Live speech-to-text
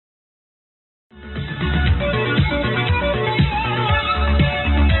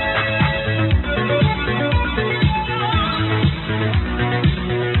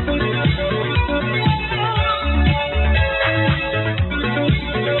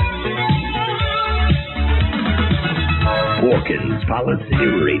Porkins Policy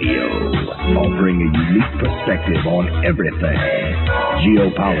Radio, offering a unique perspective on everything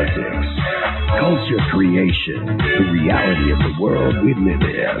geopolitics, culture creation, the reality of the world we live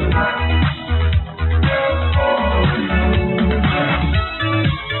in.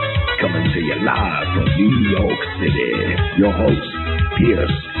 Coming to you live from New York City, your host,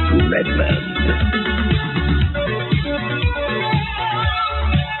 Pierce Redmond.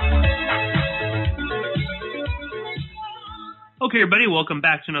 Okay, everybody, welcome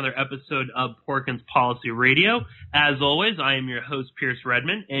back to another episode of Porkins Policy Radio. As always, I am your host, Pierce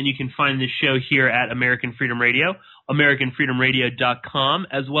Redmond, and you can find this show here at American Freedom Radio, AmericanFreedomRadio.com,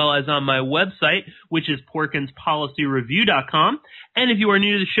 as well as on my website, which is PorkinsPolicyReview.com. And if you are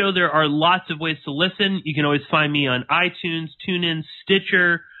new to the show, there are lots of ways to listen. You can always find me on iTunes, TuneIn,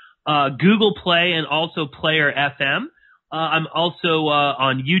 Stitcher, Google Play, and also Player FM. I'm also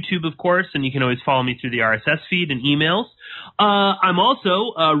on YouTube, of course, and you can always follow me through the RSS feed and emails. I'm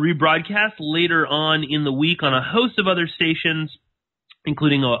also rebroadcast later on in the week on a host of other stations,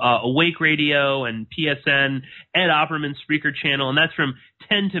 including Awake Radio and PSN, Ed Opperman's Spreaker channel, and that's from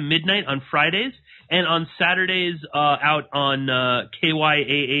 10 to midnight on Fridays. And on Saturdays out on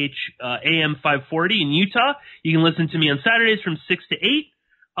KYAH AM 540 in Utah. You can listen to me on Saturdays from 6 to 8.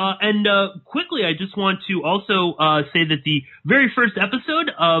 And quickly, I just want to also say that the very first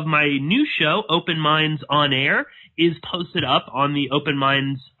episode of my new show, Open Minds on Air, is posted up on the Open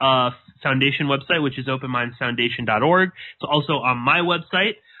Minds Foundation website, which is openmindsfoundation.org. It's also on my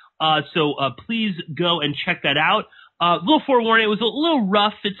website. So please go and check that out. A little forewarning, it was a little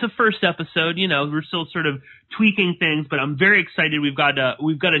rough. It's the first episode. You know, we're still sort of tweaking things, but I'm very excited. We've got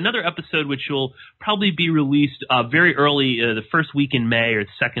another episode which will probably be released very early, the first week in May or the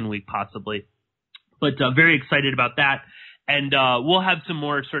second week possibly. But very excited about that. And we'll have some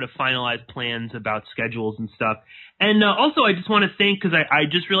more sort of finalized plans about schedules and stuff. And also, I just want to thank, because I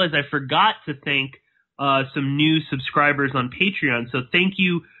just realized I forgot to thank some new subscribers on Patreon. So thank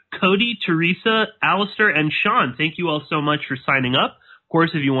you, Cody, Theresa, Alistair, and Sean. Thank you all so much for signing up. Of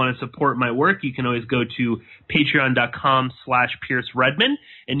course, if you want to support my work, you can always go to patreon.com/Pierce Redmond,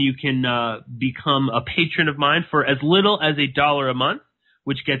 and you can become a patron of mine for as little as $1 a month,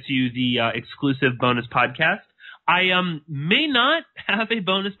 which gets you the exclusive bonus podcast. I may not have a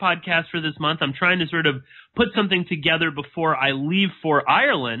bonus podcast for this month. I'm trying to sort of put something together before I leave for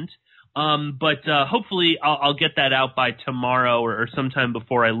Ireland. But hopefully I'll get that out by tomorrow or sometime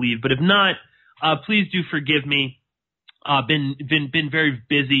before I leave. But if not, please do forgive me. Been very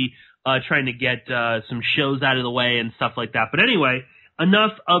busy trying to get some shows out of the way and stuff like that. But anyway,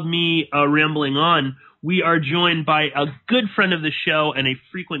 enough of me rambling on. We are joined by a good friend of the show and a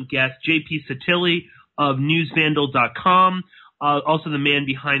frequent guest, JP Sottile of NewsVandal.com. Also the man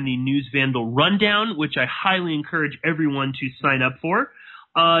behind the News Vandal Rundown, which I highly encourage everyone to sign up for.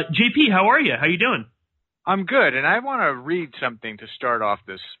 JP, how are you? How you doing? I'm good, and I want to read something to start off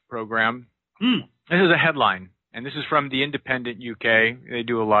this program. This is a headline, and this is from The Independent UK. They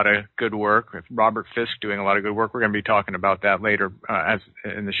do a lot of good work. Robert Fisk doing a lot of good work. We're going to be talking about that later as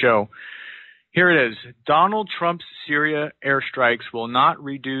in the show. Here it is. Donald Trump's Syria airstrikes will not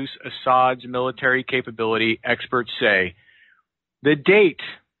reduce Assad's military capability, experts say. The date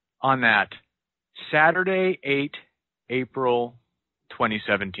on that, Saturday, 8 April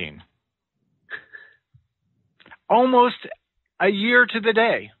 2017. Almost a year to the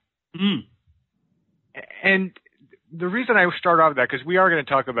day. And the reason I start off with that, because we are going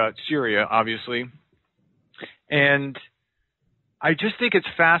to talk about Syria, obviously. And I just think it's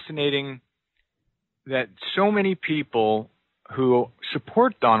fascinating that so many people who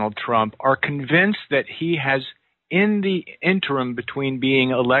support Donald Trump are convinced that he has, in the interim between being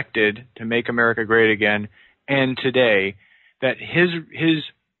elected to make America great again and today, that his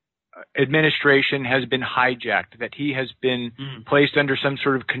administration has been hijacked, that he has been placed under some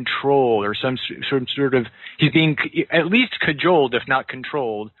sort of control or some sort of, he's being at least cajoled, if not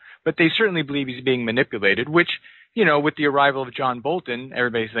controlled, but they certainly believe he's being manipulated, which, you know, with the arrival of John Bolton,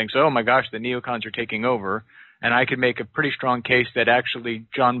 everybody thinks, oh my gosh, the neocons are taking over. And I could make a pretty strong case that actually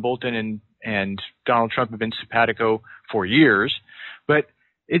John Bolton and Donald Trump have been simpatico for years. But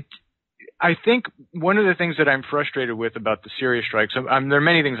I think one of the things that I'm frustrated with about the Syria strikes, there are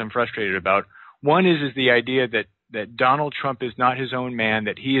many things I'm frustrated about. One is the idea that Donald Trump is not his own man,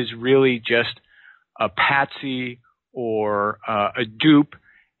 that he is really just a patsy or a dupe,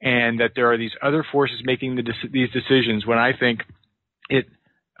 and that there are these other forces making these decisions, when I think it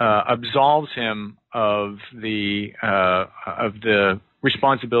absolves him of the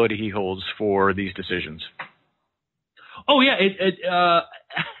responsibility he holds for these decisions. Oh yeah,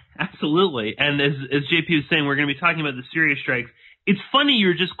 absolutely. And as JP was saying, we're going to be talking about the Syria strikes. It's funny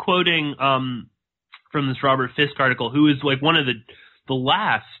you're just quoting from this Robert Fisk article, who is like one of the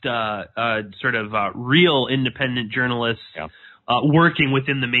last sort of real independent journalists working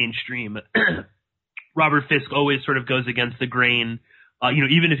within the mainstream. Robert Fisk always sort of goes against the grain,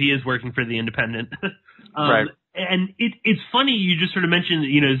 even if he is working for the Independent. Right. And it's funny you just sort of mentioned that,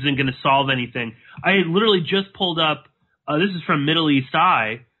 this isn't going to solve anything. I literally just pulled up, this is from Middle East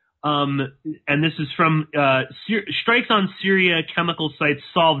Eye, and this is from strikes on Syria chemical sites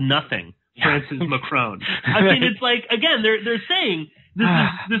solve nothing, Francis Macron. I mean, it's like, again, they're saying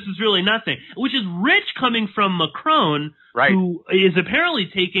this is really nothing, which is rich coming from Macron, right, who is apparently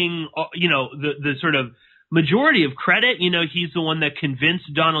taking, the sort of majority of credit. He's the one that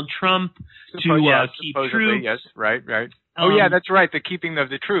convinced Donald Trump to keep troops. Yes, right. That's right. The keeping of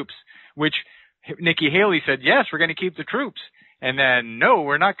the troops, which Nikki Haley said, yes, we're going to keep the troops. And then, no,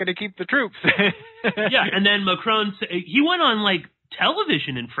 we're not going to keep the troops. Yeah, and then Macron, he went on like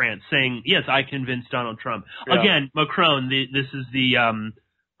television in France saying, yes, I convinced Donald Trump. Yeah. Again, Macron, this is the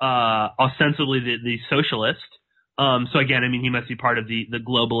ostensibly the socialist. So again, I mean, he must be part of the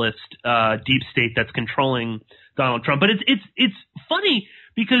globalist deep state that's controlling Donald Trump. But it's funny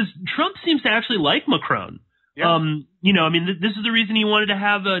because Trump seems to actually like Macron. Yeah. I mean, this is the reason he wanted to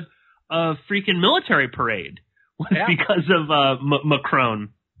have a freaking military parade, because of Macron.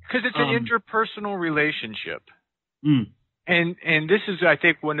 Because it's an interpersonal relationship. Mm. And this is, I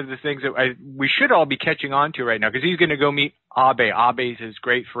think, one of the things that we should all be catching on to right now, because he's going to go meet Abe. Abe's his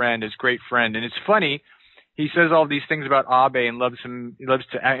great friend. And it's funny. He says all these things about Abe and loves him. He loves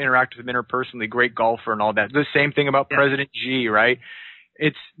to interact with him interpersonally, great golfer and all that. The same thing about President Xi, right?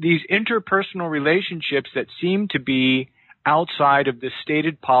 It's these interpersonal relationships that seem to be outside of the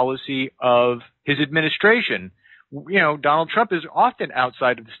stated policy of his administration. Donald Trump is often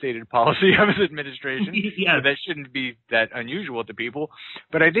outside of the stated policy of his administration. Yeah. So that shouldn't be that unusual to people.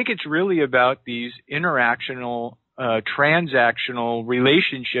 But I think it's really about these interactional, transactional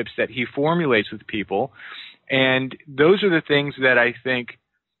relationships that he formulates with people. And those are the things that I think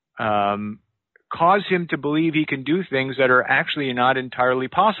cause him to believe he can do things that are actually not entirely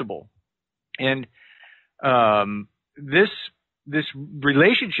possible. And this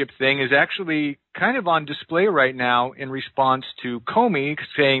relationship thing is actually kind of on display right now in response to Comey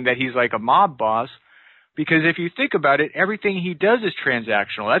saying that he's like a mob boss, because if you think about it, everything he does is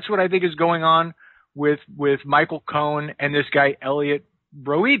transactional. That's what I think is going on with Michael Cohen and this guy Elliot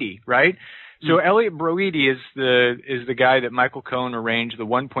Broidy, right? So Elliot Broidy is the guy that Michael Cohen arranged the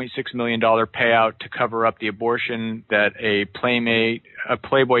 $1.6 million payout to cover up the abortion that a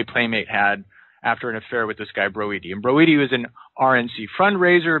Playboy playmate had after an affair with this guy Broidy. And Broidy was an RNC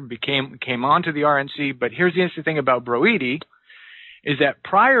fundraiser, came onto the RNC. But here's the interesting thing about Broidy is that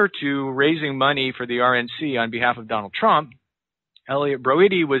prior to raising money for the RNC on behalf of Donald Trump, Elliot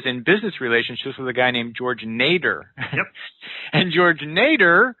Broidy was in business relationships with a guy named George Nader. Yep. And George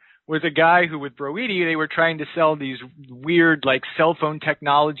Nader was a guy who, with Broidy, they were trying to sell these weird, like, cell phone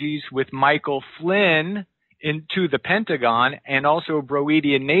technologies with Michael Flynn into the Pentagon, and also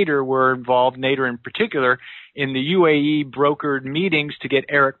Broidy and Nader were involved, Nader in particular, in the UAE brokered meetings to get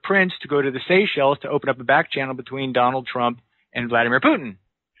Eric Prince to go to the Seychelles to open up a back channel between Donald Trump and Vladimir Putin.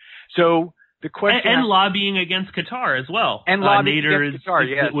 So the question... And lobbying against Qatar as well. And lobbying Nader against Qatar,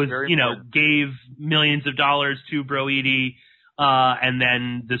 yes. Gave millions of dollars to Broidy, and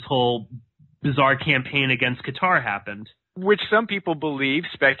then this whole bizarre campaign against Qatar happened. Which some people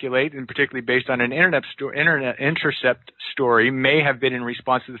speculate, and particularly based on an Internet Intercept story, may have been in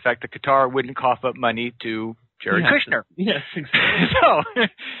response to the fact that Qatar wouldn't cough up money to Jared Kushner. Yes, exactly. So,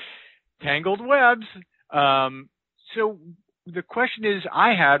 tangled webs. So the question is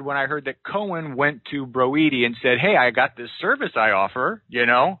I had when I heard that Cohen went to Broidy and said, hey, I got this service I offer,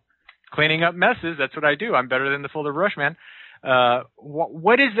 cleaning up messes. That's what I do. I'm better than the Fuller Brush man.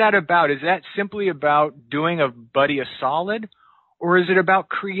 What is that about? Is that simply about doing a buddy a solid, or is it about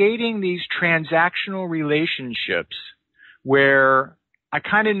creating these transactional relationships where I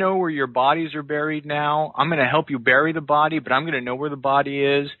kind of know where your bodies are buried now. I'm going to help you bury the body, but I'm going to know where the body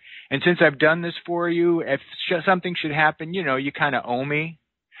is. And since I've done this for you, if something should happen, you kind of owe me.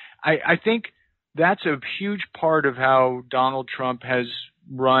 I think that's a huge part of how Donald Trump has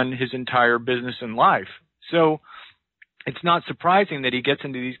run his entire business and life. So it's not surprising that he gets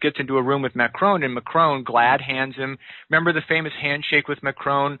into a room with Macron, and Macron glad hands him. Remember the famous handshake with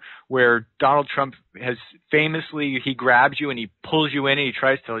Macron where Donald Trump has famously, he grabs you and he pulls you in and he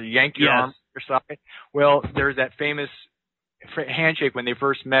tries to yank your arm to your side? Well, there's that famous handshake when they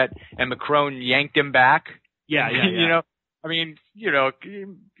first met and Macron yanked him back. Yeah.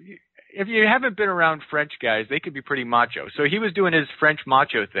 if you haven't been around French guys, they could be pretty macho. So he was doing his French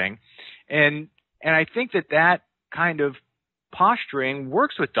macho thing. And I think that kind of posturing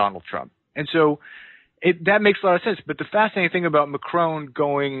works with Donald Trump. And so that makes a lot of sense. But the fascinating thing about Macron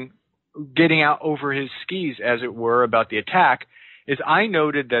getting out over his skis, as it were, about the attack is I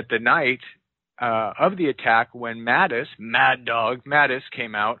noted that the night of the attack when Mad Dog Mattis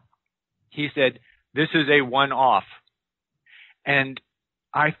came out, he said, "This is a one-off." And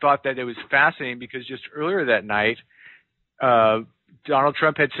I thought that it was fascinating because just earlier that night, Donald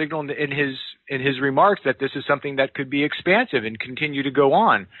Trump had signaled in his remarks that this is something that could be expansive and continue to go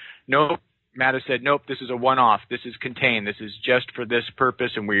on. No, Mattis said, "Nope, this is a one-off. This is contained. This is just for this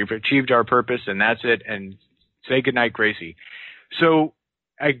purpose, and we've achieved our purpose, and that's it. And say goodnight, Gracie." So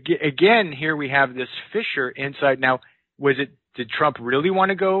again, here we have this fissure inside. Now, did Trump really want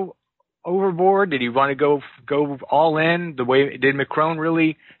to go overboard? Did he want to go all in the way? Did Macron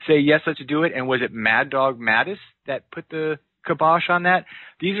really say, yes, let's do it? And was it Mad Dog Mattis that put the kibosh on that?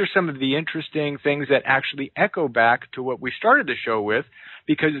 These are some of the interesting things that actually echo back to what we started the show with,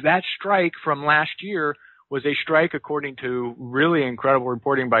 because that strike from last year was a strike, according to really incredible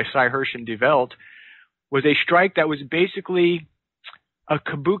reporting by Cy Hirsch and Die Welt, was a strike that was basically a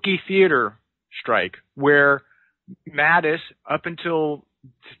kabuki theater strike, where Mattis, up until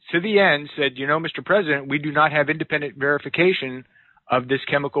to the end, said, Mr. President, we do not have independent verification of this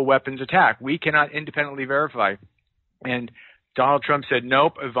chemical weapons attack. We cannot independently verify. And Donald Trump said,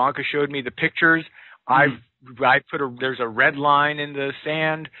 nope, Ivanka showed me the pictures. There's a red line in the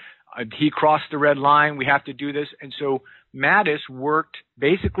sand. He crossed the red line. We have to do this. And so Mattis worked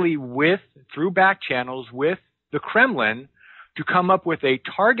basically through back channels with the Kremlin to come up with a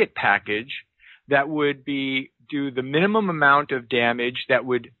target package that would do the minimum amount of damage that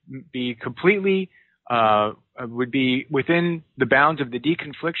would be completely would be within the bounds of the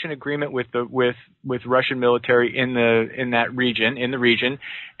deconfliction agreement with Russian military in the region,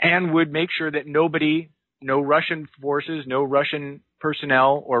 and would make sure that no Russian forces, no Russian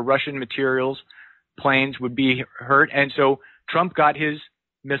personnel or Russian materials, planes would be hurt. And so Trump got his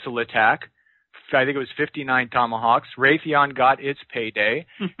missile attack. I think it was 59 Tomahawks. Raytheon got its payday,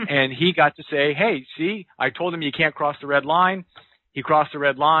 and he got to say, hey, see, I told him you can't cross the red line. He crossed the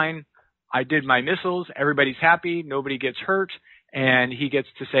red line. I did my missiles. Everybody's happy. Nobody gets hurt. And he gets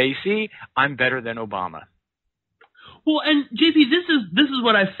to say, see, I'm better than Obama. Well, and JP, this is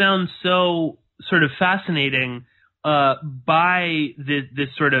what I found so sort of fascinating by this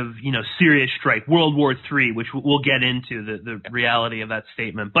sort of, Syria strike, World War III, which we'll get into the reality of that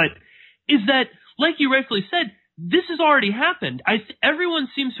statement. But is that, like you rightfully said, this has already happened. Everyone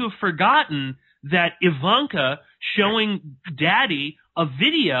seems to have forgotten that Ivanka showing Daddy a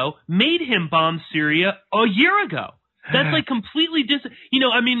video made him bomb Syria a year ago. That's like completely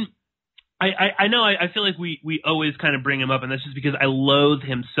I know I feel like we always kind of bring him up, and that's just because I loathe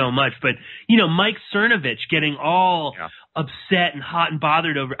him so much. But, Mike Cernovich getting all upset and hot and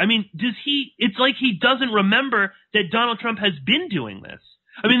bothered over. I mean, it's like he doesn't remember that Donald Trump has been doing this.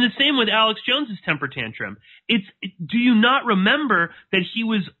 I mean, the same with Alex Jones's temper tantrum. Do you not remember that he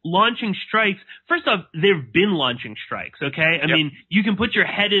was launching strikes? First off, they've been launching strikes, okay? I mean, you can put your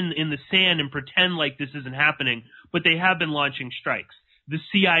head in the sand and pretend like this isn't happening, but they have been launching strikes. The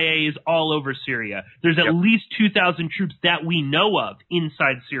CIA is all over Syria. There's at least 2,000 troops that we know of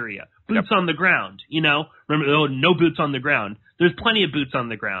inside Syria. Boots on the ground, Remember, no boots on the ground. There's plenty of boots on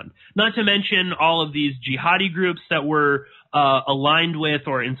the ground. Not to mention all of these jihadi groups that were aligned with,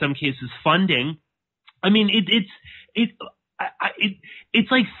 or in some cases funding. I mean, it's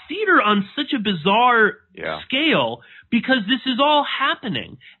like theater on such a bizarre scale, because this is all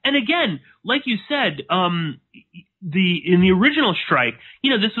happening. And again, like you said, in the original strike,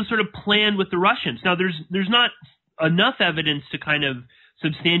 this was sort of planned with the Russians. Now, there's not enough evidence to kind of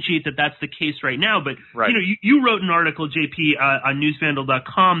substantiate that that's the case right now, but you wrote an article, JP, on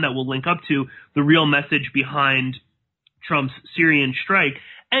newsvandal.com that we'll link up to, the real message behind Trump's Syrian strike.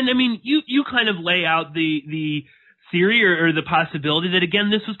 And I mean, you kind of lay out the theory or the possibility that,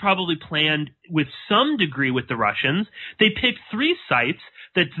 again, this was probably planned with some degree with the Russians. They picked 3 sites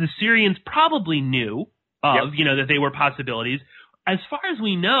that the Syrians probably knew of, that they were possibilities. As far as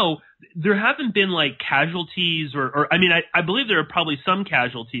we know, there haven't been like casualties or I mean, I believe there are probably some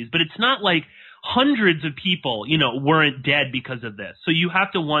casualties, but it's not like hundreds of people, weren't dead because of this. So you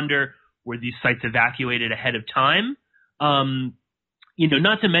have to wonder, were these sites evacuated ahead of time?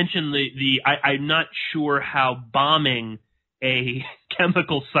 Not to mention I'm not sure how bombing a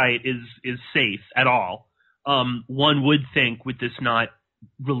chemical site is safe at all. One would think, would this not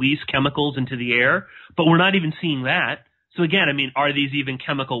release chemicals into the air? But we're not even seeing that. So again, I mean, are these even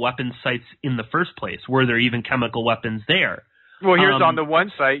chemical weapons sites in the first place? Were there even chemical weapons there? Well, here's on the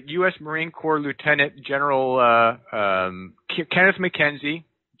one site, U.S. Marine Corps Lieutenant General Kenneth McKenzie,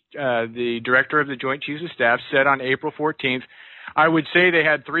 the director of the Joint Chiefs of Staff, said on April 14th, "I would say they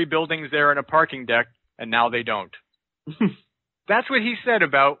had 3 buildings there and a parking deck, and now they don't." That's what he said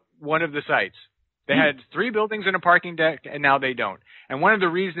about one of the sites. They had 3 buildings and a parking deck, and now they don't. And one of the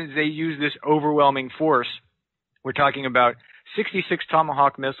reasons they use this overwhelming force, we're talking about 66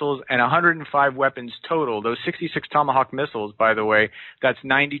 Tomahawk missiles and 105 weapons total. Those 66 Tomahawk missiles, by the way, that's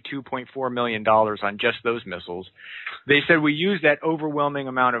 $92.4 million on just those missiles. They said we used that overwhelming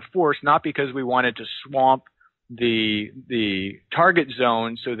amount of force not because we wanted to swamp the target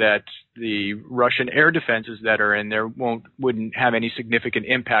zone so that the Russian air defenses that are in there wouldn't have any significant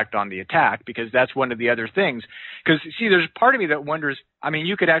impact on the attack, because that's one of the other things. Because, see, there's part of me that wonders, I mean,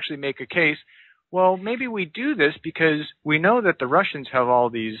 you could actually make a case, well, maybe we do this because we know that the Russians have all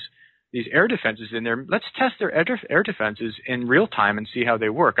these air defenses in there. Let's test their air defenses in real time and see how they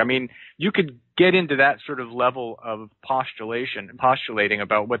work. I mean, you could get into that sort of level of postulating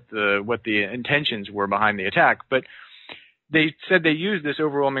about what the intentions were behind the attack. But they said they used this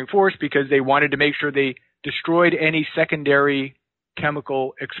overwhelming force because they wanted to make sure they destroyed any secondary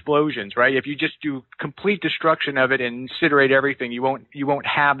chemical explosions, right? If you just do complete destruction of it and incinerate everything, you won't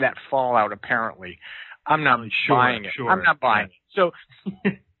have that fallout, apparently. I'm not buying it. I'm not buying it. So,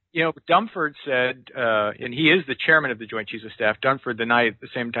 you know, Dunford said, and he is the chairman of the Joint Chiefs of Staff, Dunford, the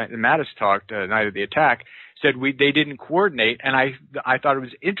same time Mattis talked, the night of the attack, said they didn't coordinate. And I thought it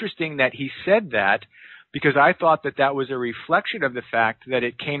was interesting that he said that, because I thought that was a reflection of the fact that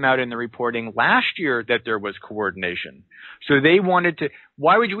it came out in the reporting last year that there was coordination. So they wanted to –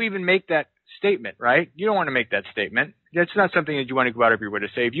 why would you even make that statement, right? You don't want to make that statement. That's not something that you want to go out of your way to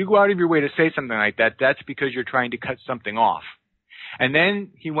say. If you go out of your way to say something like that, that's because you're trying to cut something off. And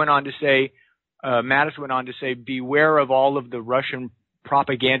then he went on to say Mattis went on to say, beware of all of the Russian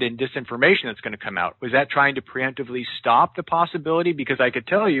propaganda and disinformation that's going to come out. Was that trying to preemptively stop the possibility? Because I could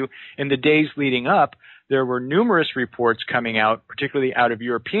tell you in the days leading up, there were numerous reports coming out, particularly out of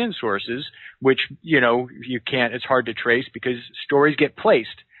European sources, which, you know, it's hard to trace because stories get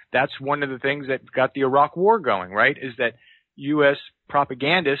placed. That's one of the things that got the Iraq War going, right? Is that U.S.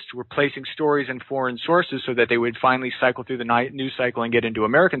 propagandists were placing stories in foreign sources so that they would finally cycle through the news cycle and get into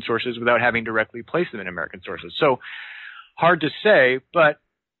American sources without having directly placed them in American sources. So hard to say, but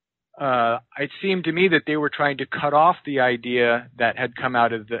it seemed to me that they were trying to cut off the idea that had come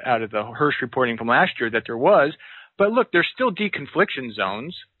out of the Hirsch reporting from last year that there was. But look, there's still deconfliction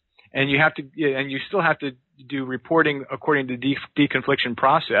zones, and you still have to do reporting according to the deconfliction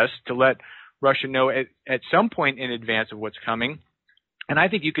process to let Russia know at some point in advance of what's coming. And I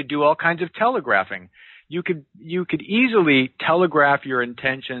think you could do all kinds of telegraphing. You could easily telegraph your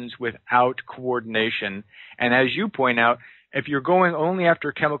intentions without coordination. And as you point out, if you're going only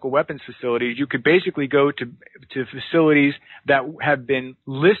after chemical weapons facilities, you could basically go to facilities that have been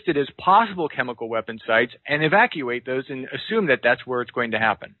listed as possible chemical weapon sites and evacuate those and assume that that's where it's going to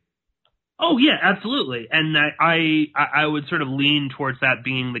happen. Oh, yeah, absolutely. And I would sort of lean towards that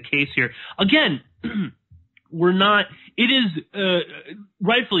being the case here. Again, it is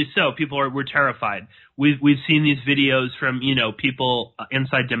rightfully so. We're terrified. We've seen these videos from, you know, people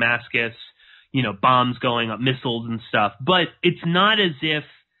inside Damascus, you know, bombs going up, missiles and stuff. But it's not as if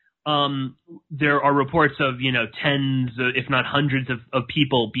there are reports of, you know, tens, if not hundreds of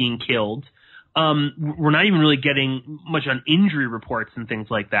people being killed. We're not even really getting much on injury reports and things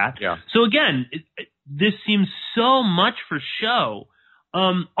like that. Yeah. So again, this seems so much for show,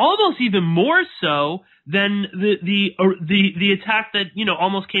 almost even more so than the attack that, you know,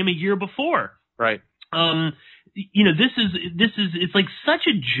 almost came a year before. Right. You know, this is it's like such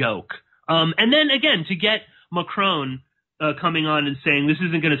a joke. And then again, to get Macron coming on and saying this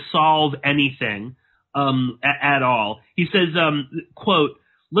isn't going to solve anything at all. He says, quote,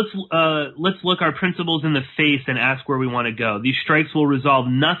 let's look our principles in the face and ask where we want to go. These strikes will resolve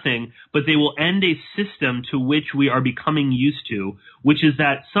nothing, but they will end a system to which we are becoming used to, which is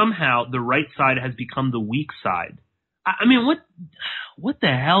that somehow the right side has become the weak side. I mean, what the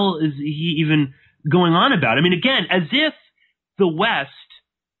hell is he even going on about? I mean, again, as if the West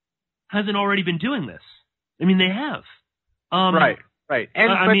hasn't already been doing this. I mean, they have. Right.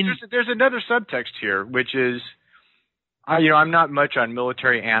 And there's another subtext here, which is, I'm not much on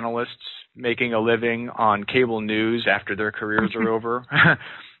military analysts making a living on cable news after their careers are over.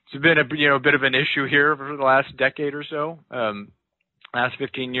 It's been a bit of an issue here for the last decade or so, last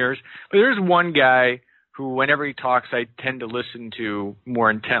 15 years. But there's one guy who, whenever he talks, I tend to listen to more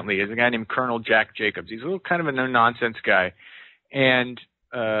intently, is a guy named Colonel Jack Jacobs. He's a little kind of a no-nonsense guy. And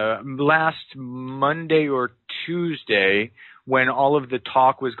last Monday or Tuesday, when all of the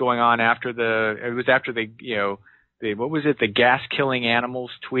talk was going on after the gas killing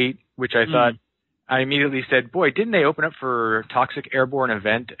animals tweet, which I thought, I immediately said, boy, didn't they open up for Toxic Airborne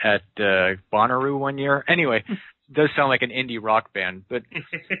event at Bonnaroo one year? Anyway, it does sound like an indie rock band. But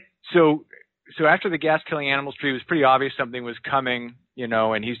so after the gas killing animals tweet, it was pretty obvious something was coming,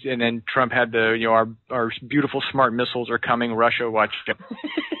 and then Trump had our beautiful smart missiles are coming, Russia, watch it.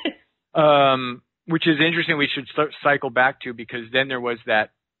 Which is interesting. We should cycle back to, because then there was that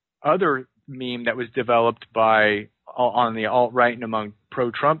other meme that was developed on the alt-right and among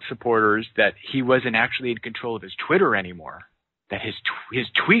pro-Trump supporters, that he wasn't actually in control of his Twitter anymore, that his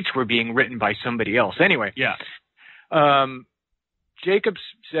tweets were being written by somebody else. Anyway, yeah. Jacobs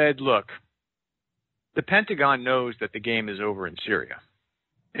said, look, the Pentagon knows that the game is over in Syria.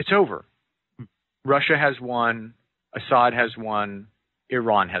 It's over. Russia has won. Assad has won.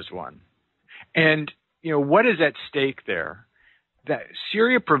 Iran has won. And, what is at stake there? That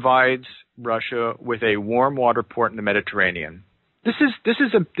Syria provides Russia with a warm water port in the Mediterranean. This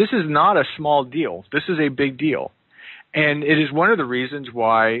is not a small deal. This is a big deal. And it is one of the reasons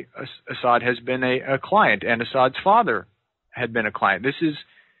why Assad has been a client, and Assad's father had been a client. And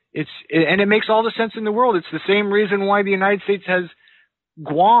it makes all the sense in the world. It's the same reason why the United States has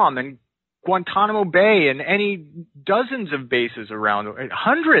Guam and Guantanamo Bay and any dozens of bases around,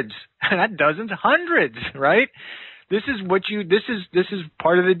 hundreds, not dozens, hundreds, right? This is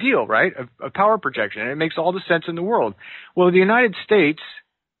part of the deal, right? Of power projection. And it makes all the sense in the world. Well, the United States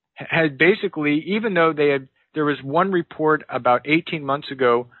had basically, even though there was one report about 18 months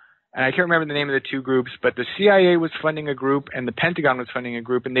ago, and I can't remember the name of the two groups, but the CIA was funding a group and the Pentagon was funding a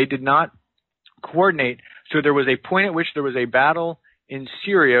group, and they did not coordinate. So there was a point at which there was a battle in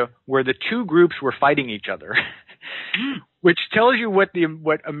Syria where the two groups were fighting each other, which tells you what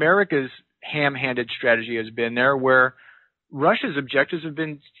America's ham-handed strategy has been there, where Russia's objectives have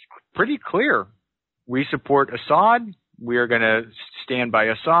been pretty clear. We support Assad. We are going to stand by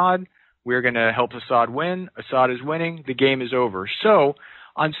Assad. We're going to help Assad win. Assad is winning. The game is over. So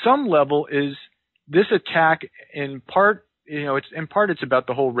on some level, is this attack in part, it's about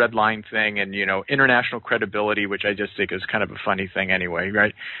the whole red line thing and, international credibility, which I just think is kind of a funny thing anyway,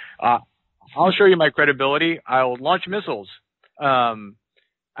 right? I'll show you my credibility. I'll launch missiles.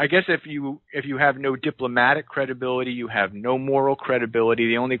 I guess if you have no diplomatic credibility, you have no moral credibility.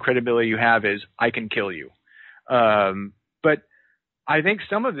 The only credibility you have is I can kill you. But I think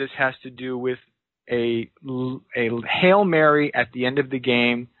some of this has to do with a Hail Mary at the end of the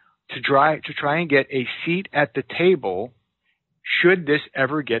game to try and get a seat at the table should this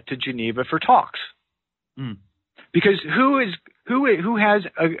ever get to Geneva for talks. Because who has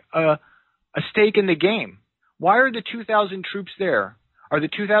a stake in the game? Why are the 2,000 troops there? Are the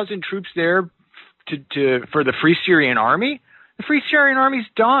 2,000 troops there for the Free Syrian Army? The Free Syrian Army's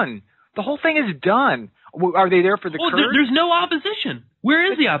done. The whole thing is done. Are they there for the Kurds? There's no opposition.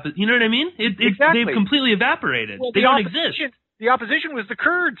 Where is the opposition? You know what I mean? Exactly. They've completely evaporated. Well, they don't exist. The opposition was the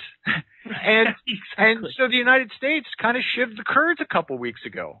Kurds. And so the United States kind of shivved the Kurds a couple weeks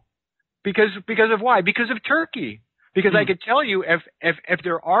ago. Because of why? Because of Turkey. Because I could tell you if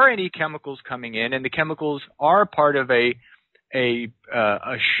there are any chemicals coming in, and the chemicals are part of a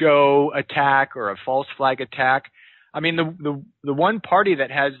show attack or a false flag attack, I mean, the one party that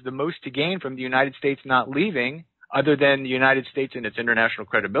has the most to gain from the United States not leaving, other than the United States and its international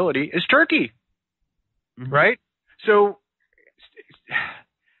credibility, is Turkey, right?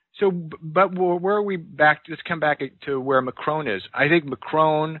 But where are we back? Let's come back to where Macron is. I think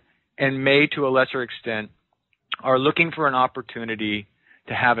Macron and May, to a lesser extent, are looking for an opportunity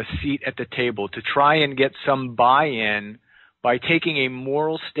to have a seat at the table, to try and get some buy-in by taking a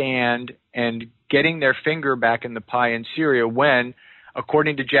moral stand and getting their finger back in the pie in Syria when,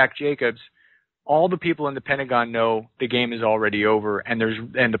 according to Jack Jacobs, all the people in the Pentagon know the game is already over, and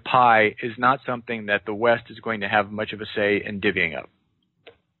the pie is not something that the West is going to have much of a say in divvying up.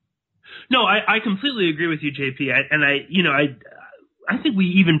 No, I completely agree with you, JP. I think we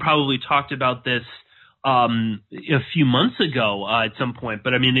even probably talked about this a few months ago at some point,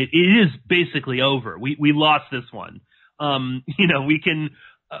 but I mean, it is basically over. We lost this one.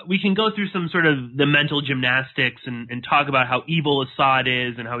 We can go through some sort of the mental gymnastics and talk about how evil Assad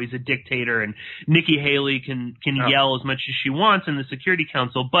is and how he's a dictator, and Nikki Haley can yell as much as she wants in the Security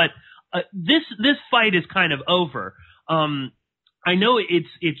Council, but this fight is kind of over. I know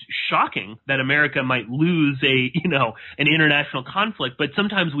it's shocking that America might lose an international conflict, but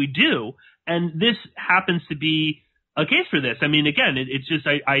sometimes we do. And this happens to be a case for this. I mean, again, it's just,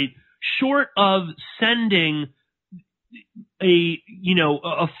 short of sending a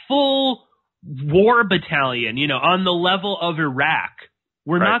full war battalion, on the level of Iraq,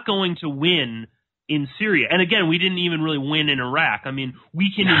 we're not going to win in Syria. And again, we didn't even really win in Iraq. I mean,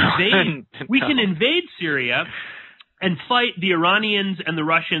 we can invade Syria and fight the Iranians and the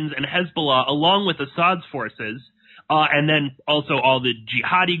Russians and Hezbollah along with Assad's forces. And then also all the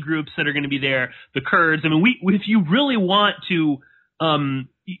jihadi groups that are going to be there, the Kurds. I mean, if you really want to,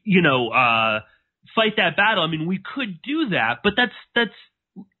 fight that battle, I mean, we could do that, but that's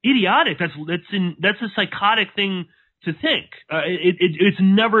idiotic. That's a psychotic thing to think. It's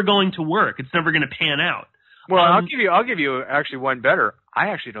never going to work. It's never going to pan out. Well, I'll give you actually one better. I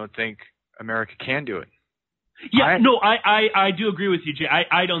actually don't think America can do it. Yeah, I do agree with you, Jay.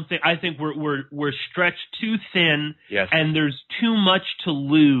 I think we're stretched too thin, yes, and there's too much to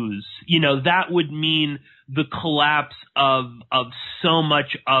lose. That would mean the collapse of so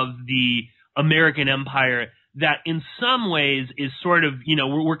much of the American empire that in some ways is sort of,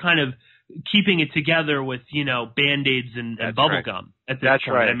 we're kind of keeping it together with, Band-Aids and bubble gum at this That's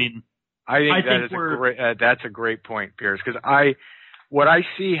point. right. I mean, I think that's a great point, Piers, because what I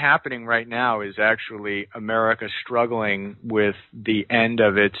see happening right now is actually America struggling with the end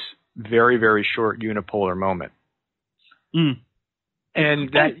of its very, very short unipolar moment. Mm.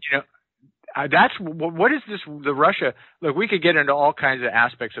 And that, that's what is this, the Russia, look, we could get into all kinds of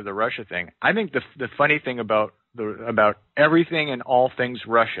aspects of the Russia thing. I think the funny thing about everything and all things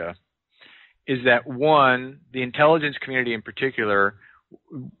Russia is that, one, the intelligence community in particular,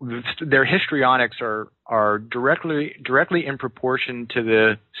 their histrionics are directly in proportion to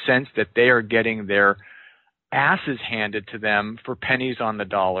the sense that they are getting their asses handed to them for pennies on the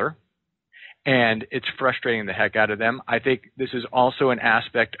dollar, and it's frustrating the heck out of them. I think this is also an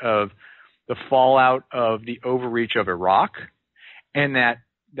aspect of the fallout of the overreach of Iraq, and that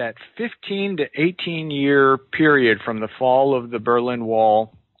 15 to 18 year period from the fall of the Berlin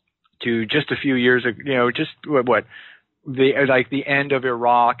Wall to just a few years ago, just what the end of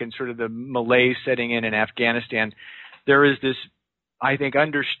Iraq and sort of the malaise setting in Afghanistan, there is this, I think,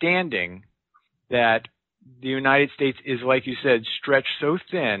 understanding that the United States is, like you said, stretched so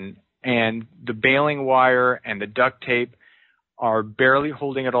thin, and the baling wire and the duct tape are barely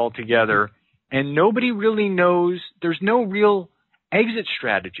holding it all together, and nobody really knows. There's no real exit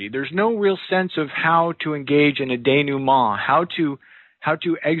strategy. There's no real sense of how to engage in a denouement, how to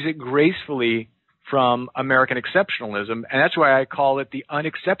exit gracefully from American exceptionalism. And that's why I call it the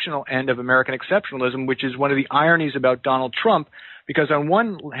unexceptional end of American exceptionalism, which is one of the ironies about Donald Trump, because on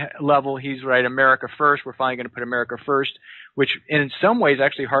one level, he's right, America first, we're finally going to put America first, which in some ways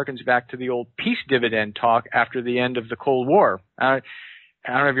actually harkens back to the old peace dividend talk after the end of the Cold War. I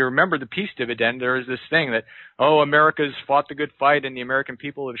don't know if you remember the peace dividend. There is this thing that, America's fought the good fight and the American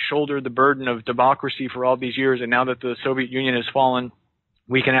people have shouldered the burden of democracy for all these years, and now that the Soviet Union has fallen,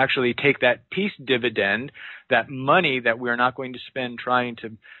 we can actually take that peace dividend, that money that we're not going to spend trying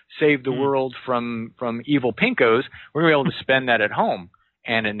to save the world from evil pinkos, we're going to be able to spend that at home.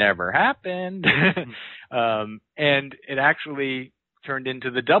 And it never happened. And it actually turned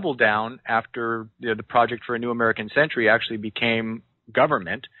into the double down after the Project for a New American Century actually became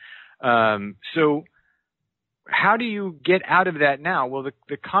government. So how do you get out of that now? Well,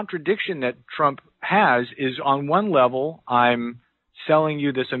 the contradiction that Trump has is, on one level, I'm selling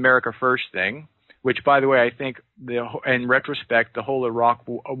you this America First thing, which, by the way, I think in retrospect, the whole Iraq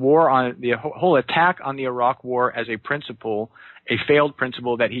war the whole attack on the Iraq war as a principle, a failed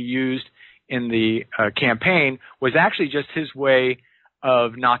principle that he used in the campaign, was actually just his way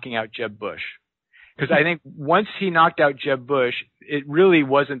of knocking out Jeb Bush. Because I think once he knocked out Jeb Bush, it really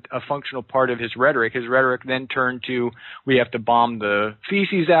wasn't a functional part of his rhetoric. His rhetoric then turned to, we have to bomb the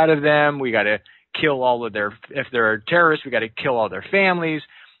feces out of them, we got to kill all of if they're terrorists, we got to kill all their families.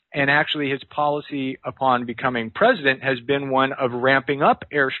 And actually his policy upon becoming president has been one of ramping up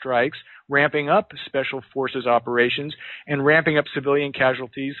airstrikes, ramping up special forces operations, and ramping up civilian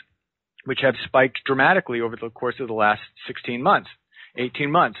casualties, which have spiked dramatically over the course of the last 18 months.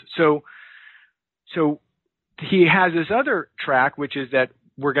 So he has this other track, which is that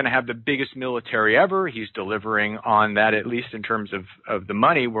we're going to have the biggest military ever. He's delivering on that, at least in terms of the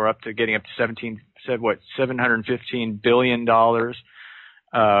money. We're up to getting up to $715 billion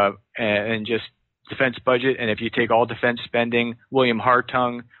and just defense budget. And if you take all defense spending, William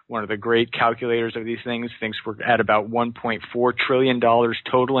Hartung, one of the great calculators of these things, thinks we're at about $1.4 trillion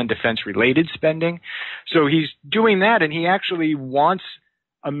total in defense-related spending. So he's doing that, and he actually wants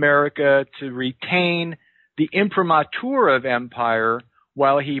America to retain the imprimatur of empire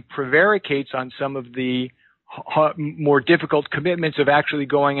while he prevaricates on some of the more difficult commitments of actually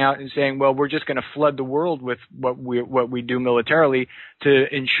going out and saying, well, we're just going to flood the world with what we do militarily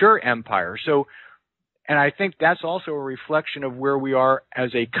to ensure empire. So, and I think that's also a reflection of where we are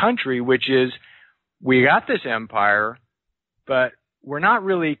as a country, which is we got this empire, but we're not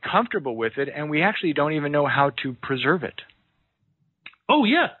really comfortable with it, and we actually don't even know how to preserve it. Oh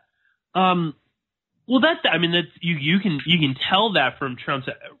yeah. Well, that's you can tell that from Trump's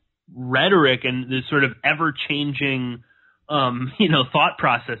rhetoric and the sort of ever-changing, thought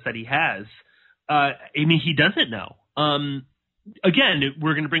process that he has. He doesn't know. Again,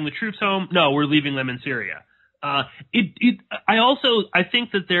 we're going to bring the troops home. No, we're leaving them in Syria. I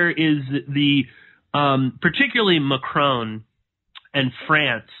think that there is the, particularly Macron and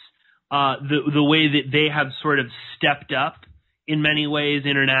France, the way that they have sort of stepped up in many ways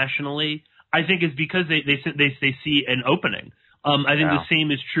internationally, I think is because they see an opening. I think the same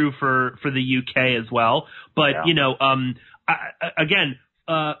is true for the UK as well. But,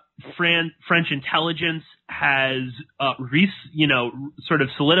 French intelligence has, sort of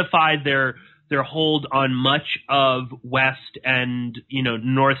solidified their hold on much of West and,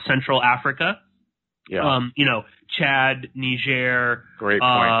 North Central Africa. Yeah. Chad, Niger,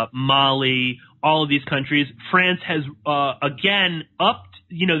 Mali, all of these countries. France has, again, upped,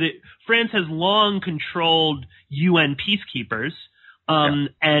 France has long controlled UN peacekeepers.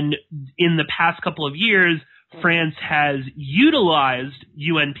 And in the past couple of years, France has utilized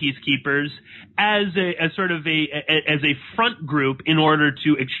UN peacekeepers as a front group in order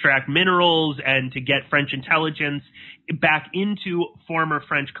to extract minerals and to get French intelligence back into former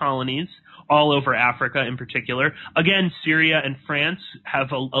French colonies all over Africa in particular. Again, Syria and France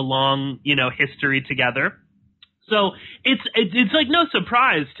have a long, history together. So it's like no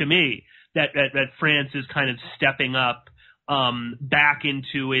surprise to me that France is kind of stepping up back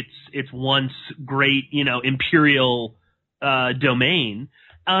into its once great, imperial domain.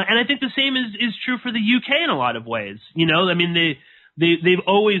 And I think the same is true for the UK in a lot of ways. They've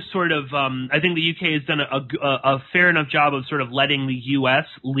always sort of, I think the UK has done a fair enough job of sort of letting the US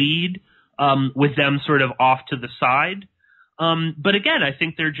lead, with them sort of off to the side. But again, I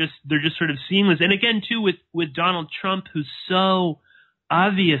think they're just sort of seeing this. And again, too, with Donald Trump, who's so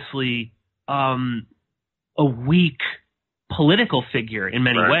obviously, a weak political figure in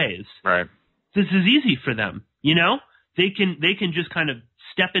many ways. Right. This is easy for them. They can just kind of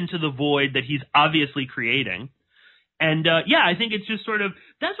step into the void that he's obviously creating. And, I think it's just sort of,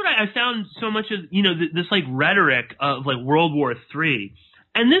 that's what I found so much of, this like rhetoric of like World War III.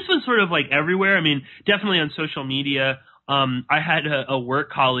 And this was sort of like everywhere. I mean, definitely on social media. I had a work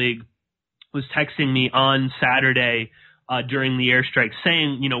colleague was texting me on Saturday, during the airstrike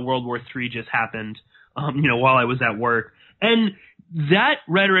saying, World War III just happened, while I was at work. And that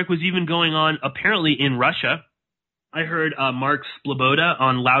rhetoric was even going on apparently in Russia. I heard, Mark Splaboda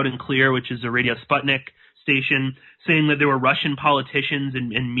on Loud and Clear, which is a Radio Sputnik station, saying that there were Russian politicians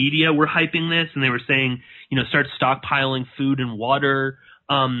and media were hyping this, and they were saying, start stockpiling food and water.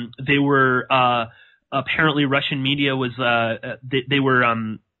 They were, apparently Russian media was, they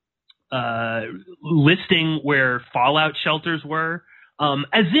were, listing where fallout shelters were,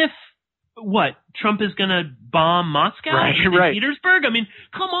 as if, Trump is going to bomb Moscow and Petersburg? I mean,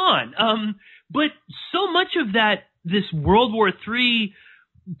 come on. But so much of this World War III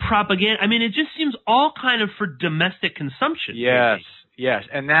propaganda, I mean, it just seems all kind of for domestic consumption. Yes, yes.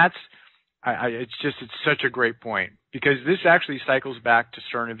 And that's, it's such a great point, because this actually cycles back to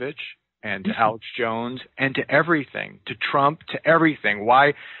Cernovich and to Alex Jones and to everything, to Trump, to everything.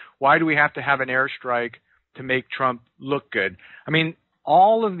 Why do we have to have an airstrike to make Trump look good? I mean,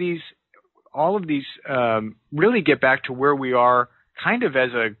 all of these really get back to where we are kind of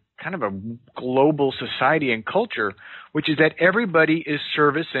as a global society and culture, which is that everybody is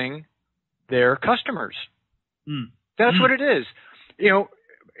servicing their customers. That's what it is.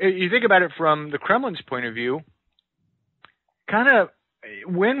 You think about it from the Kremlin's point of view, kind of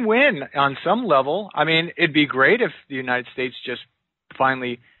win-win on some level. I mean, it'd be great if the United States just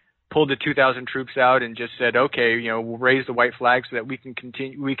finally pulled the 2,000 troops out and just said, okay, we'll raise the white flag so that we can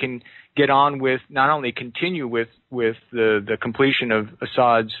continue. We can get on with not only continue with the completion of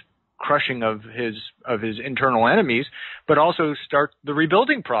Assad's crushing of his internal enemies, but also start the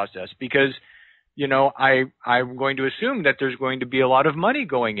rebuilding process. Because I'm going to assume that there's going to be a lot of money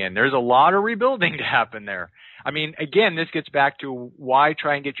going in. There's a lot of rebuilding to happen there. I mean, again, this gets back to why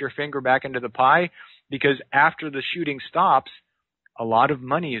try and get your finger back into the pie, because after the shooting stops, a lot of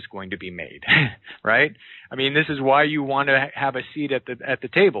money is going to be made, right? I mean, this is why you want to have a seat at the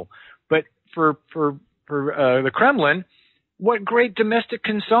table. But for the Kremlin, what great domestic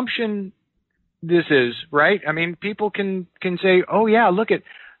consumption this is, right? I mean, people can say, oh yeah, look at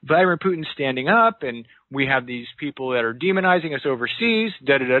Vladimir Putin standing up, and we have these people that are demonizing us overseas,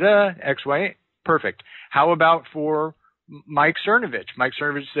 X, Y, perfect. How about for Mike Cernovich? Mike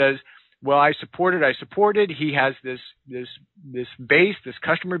Cernovich says, well, I supported. He has this base, this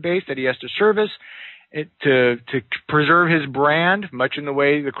customer base that he has to service to preserve his brand, much in the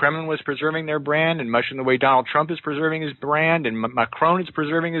way the Kremlin was preserving their brand, and much in the way Donald Trump is preserving his brand, and Macron is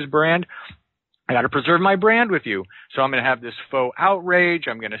preserving his brand. I got to preserve my brand with you. So I'm going to have this faux outrage.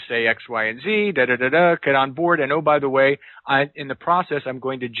 I'm going to say X, Y, and Z, get on board. And oh, by the way, in the process, I'm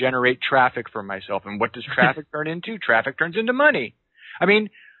going to generate traffic for myself. And what does traffic turn into? Traffic turns into money. I mean,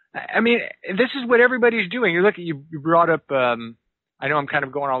 this is what everybody's doing. You brought up, I know I'm kind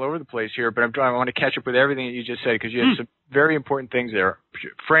of going all over the place here, but I want to catch up with everything that you just said, because you had some very important things there.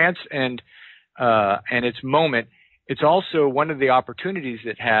 France and its moment. It's also one of the opportunities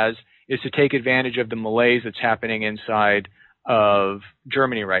it has is to take advantage of the malaise that's happening inside of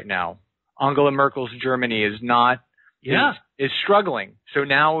Germany right now. Angela Merkel's Germany is struggling. So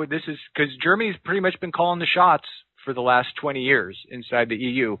now this is because Germany's pretty much been calling the shots for the last 20 years inside the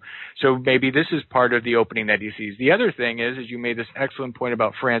EU. So maybe this is part of the opening that he sees. The other thing is you made this excellent point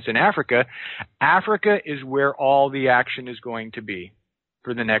about France and Africa. Africa is where all the action is going to be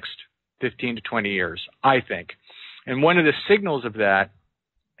for the next 15 to 20 years, I think. And one of the signals of that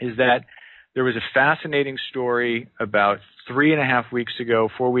is that there was a fascinating story about 4 weeks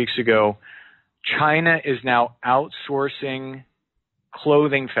ago. China is now outsourcing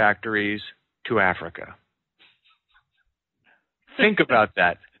clothing factories to Africa. Think about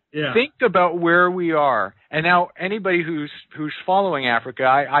that. Yeah. Think about where we are. And now anybody who's following Africa,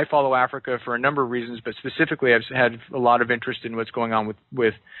 I follow Africa for a number of reasons, but specifically I've had a lot of interest in what's going on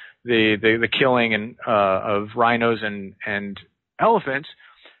with the killing of rhinos and elephants.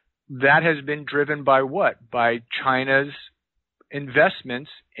 That has been driven by what? By China's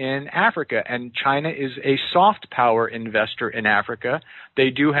investments in Africa. And China is a soft power investor in Africa.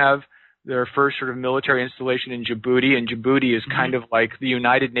 They do have their first sort of military installation in Djibouti, and Djibouti is kind of like the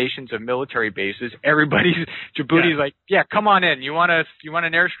United Nations of military bases. Djibouti's like, yeah, come on in. You want an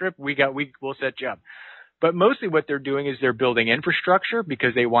airstrip? We'll set you up. But mostly what they're doing is they're building infrastructure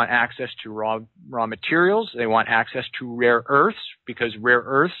because they want access to raw materials. They want access to rare earths because rare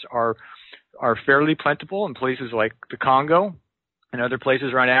earths are fairly plentiful in places like the Congo and other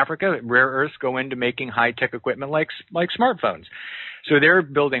places around Africa. Rare earths go into making high-tech equipment like smartphones. So they're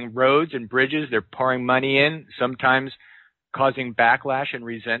building roads and bridges. They're pouring money in, sometimes causing backlash and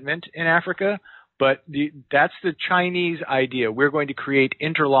resentment in Africa. But that's the Chinese idea. We're going to create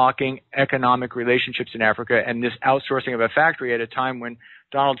interlocking economic relationships in Africa, and this outsourcing of a factory at a time when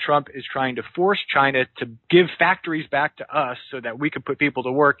Donald Trump is trying to force China to give factories back to us so that we could put people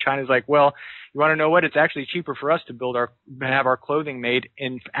to work. China's like, well, you want to know what? It's actually cheaper for us to have our clothing made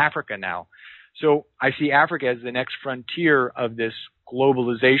in Africa now. So I see Africa as the next frontier of this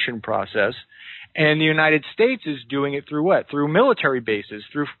globalization process. And the United States is doing it through what? Through military bases,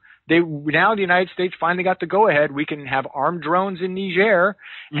 now the United States finally got the go-ahead. We can have armed drones in Niger.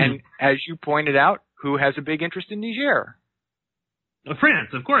 And as you pointed out, who has a big interest in Niger?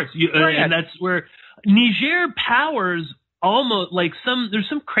 France, of course. And that's where Niger powers almost like there's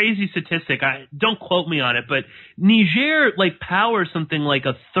some crazy statistic. Don't quote me on it, but Niger powers something like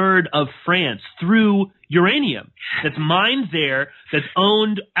a third of France through uranium that's mined there, that's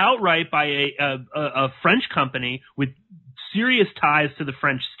owned outright by a French company with serious ties to the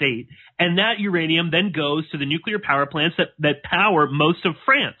French state, and that uranium then goes to the nuclear power plants that power most of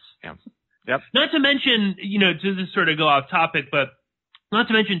France. Yeah. Yep. Not to mention, to just sort of go off topic, but not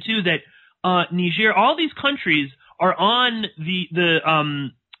to mention too that Niger, all these countries are on the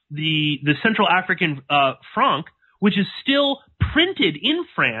Central African franc, which is still printed in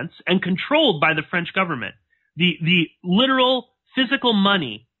France and controlled by the French government. The literal physical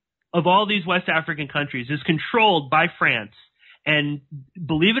money of all these West African countries is controlled by France. And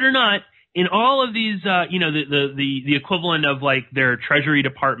believe it or not, in all of these, the equivalent of their treasury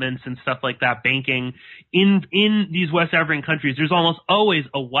departments and stuff like that, banking, in these West African countries, there's almost always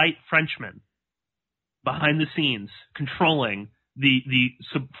a white Frenchman behind the scenes controlling the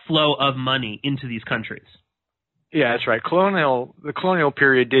flow of money into these countries. Yeah, that's right. The colonial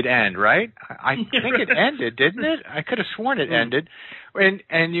period did end, right? I think it ended, didn't it? I could have sworn it ended. And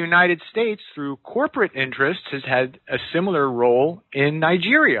the United States, through corporate interests, has had a similar role in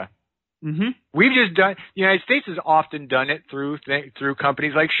Nigeria. Mm-hmm. The United States has often done it through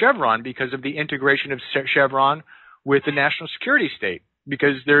companies like Chevron because of the integration of Chevron with the national security state.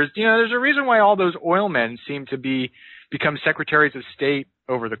 because there's a reason why all those oil men seem to become secretaries of state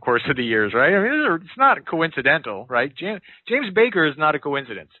over the course of the years, right? I mean, it's not coincidental, right? James Baker is not a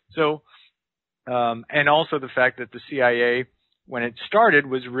coincidence. So, and also the fact that the CIA, when it started,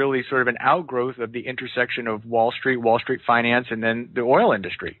 was really sort of an outgrowth of the intersection of Wall Street finance, and then the oil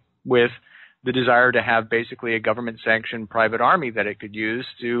industry, with the desire to have basically a government-sanctioned private army that it could use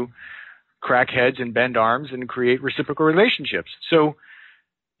to crack heads and bend arms and create reciprocal relationships. So,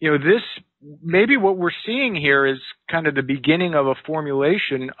 this, maybe what we're seeing here is kind of the beginning of a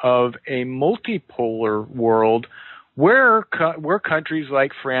formulation of a multipolar world where countries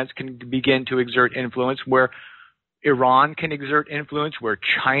like France can begin to exert influence, where Iran can exert influence, where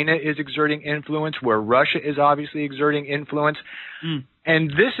China is exerting influence, where Russia is obviously exerting influence. And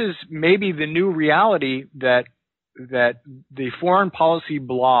this is maybe the new reality that the foreign policy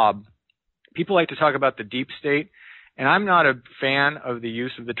blob, people like to talk about the deep state, and I'm not a fan of the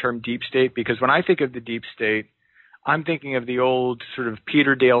use of the term deep state, because when I think of the deep state, I'm thinking of the old sort of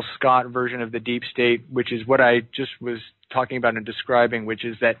Peter Dale Scott version of the deep state, which is what I just was talking about and describing, which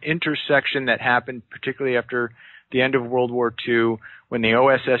is that intersection that happened particularly after the end of World War II, when the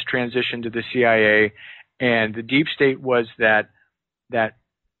OSS transitioned to the CIA, and the deep state was that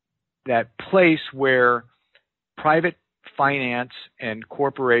place where private finance and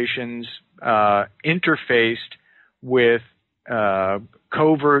corporations interfaced with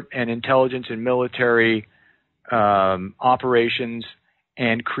covert and intelligence and military operations,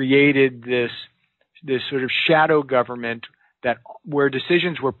 and created this sort of shadow government where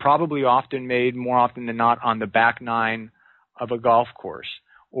decisions were probably often made, more often than not, on the back nine of a golf course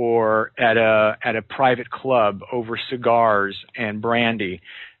or at a private club over cigars and brandy.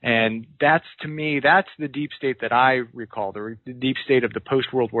 And that's, to me, that's the deep state that I recall, the deep state of the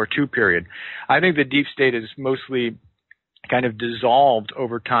post-World War II period. I think the deep state is mostly kind of dissolved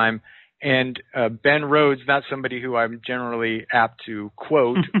over time. And Ben Rhodes, not somebody who I'm generally apt to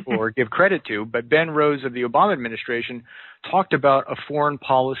quote or give credit to, but Ben Rhodes of the Obama administration talked about a foreign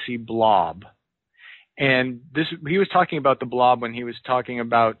policy blob. And he was talking about the blob when he was talking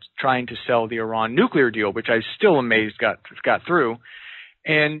about trying to sell the Iran nuclear deal, which I still amazed got through.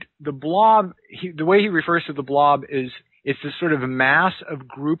 And the blob, the way he refers to the blob is it's this sort of a mass of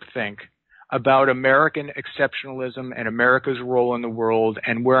groupthink about American exceptionalism and America's role in the world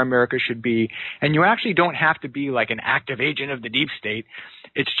and where America should be. And you actually don't have to be like an active agent of the deep state.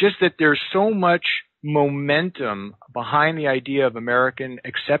 It's just that there's so much momentum behind the idea of American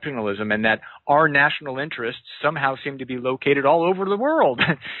exceptionalism, and that our national interests somehow seem to be located all over the world.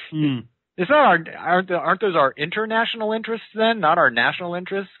 It's not aren't those our international interests then, not our national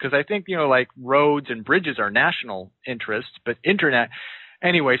interests? Because I think, like roads and bridges are national interests, but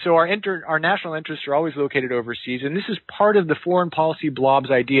anyway, so our national interests are always located overseas, and this is part of the foreign policy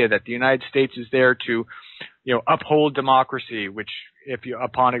blob's idea that the United States is there to, uphold democracy, which,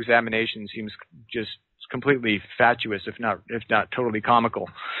 upon examination, seems just completely fatuous, if not totally comical.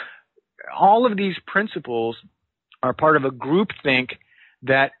 All of these principles are part of a groupthink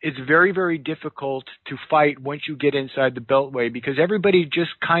that is very, very difficult to fight once you get inside the Beltway, because everybody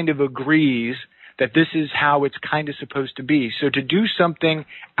just kind of agrees that this is how it's kind of supposed to be. So to do something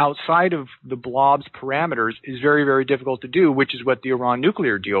outside of the blob's parameters is very, very difficult to do, which is what the Iran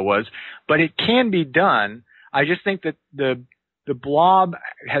nuclear deal was. But it can be done. I just think that the blob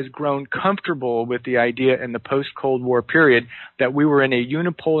has grown comfortable with the idea in the post-Cold War period that we were in a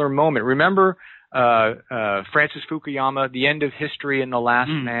unipolar moment. Remember Francis Fukuyama, The End of History and The Last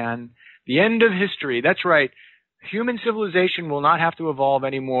Man? The end of history. That's right. Human civilization will not have to evolve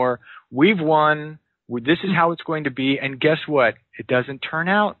anymore. We've won. This is how it's going to be. And guess what? It doesn't turn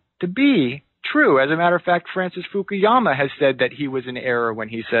out to be true. As a matter of fact, Francis Fukuyama has said that he was in error when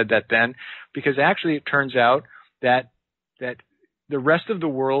he said that then, because actually it turns out that the rest of the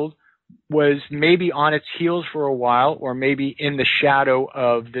world was maybe on its heels for a while, or maybe in the shadow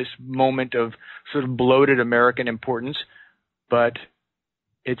of this moment of sort of bloated American importance, but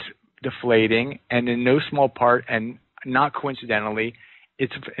it's deflating, and in no small part, and not coincidentally,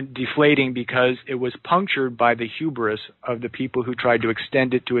 it's deflating because it was punctured by the hubris of the people who tried to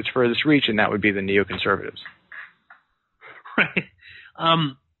extend it to its furthest reach, and that would be the neoconservatives. Right.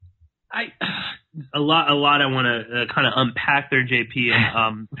 A lot I want to kind of unpack there, JP,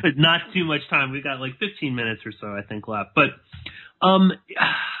 and but not too much time. We've got like 15 minutes or so, I think, left. But one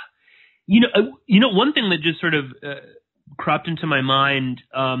thing that just sort of cropped into my mind,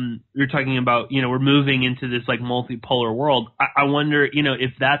 you're talking about, we're moving into this like multipolar world. I wonder,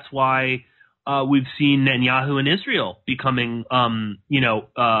 if that's why we've seen Netanyahu and Israel becoming,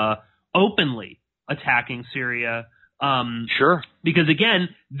 openly attacking Syria, Sure. Because again,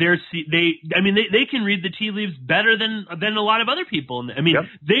 they can read the tea leaves better than a lot of other people. I mean,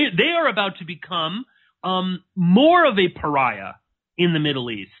 they are about to become more of a pariah in the Middle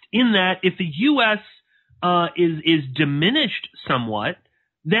East. In that, if the U.S. Is diminished somewhat,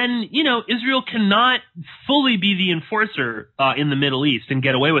 then Israel cannot fully be the enforcer in the Middle East and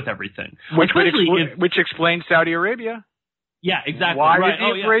get away with everything. Which explains Saudi Arabia. Yeah, exactly. Why did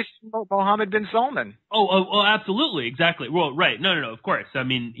he embrace Mohammed bin Salman? Oh, absolutely, exactly. Well, right. No, of course. I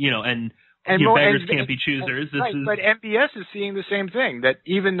mean, and beggars can't be choosers. But MBS is seeing the same thing, that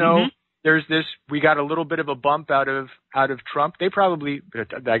even though there's this, we got a little bit of a bump out of Trump. They probably,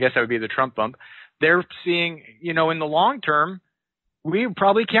 I guess that would be the Trump bump. They're seeing, in the long term, we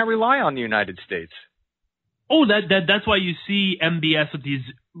probably can't rely on the United States. Oh, that's why you see MBS with these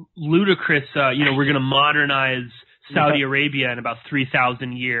ludicrous, we're going to modernize Saudi Arabia in about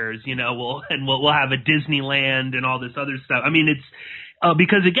 3,000 years, we'll have a Disneyland and all this other stuff. I mean, it's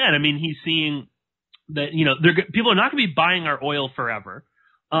because again, I mean, he's seeing that people are not going to be buying our oil forever,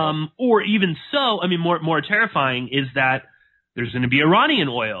 or even so. I mean, more terrifying is that there's going to be Iranian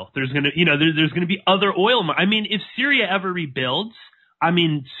oil. There's going to there's going to be other oil. I mean, if Syria ever rebuilds, I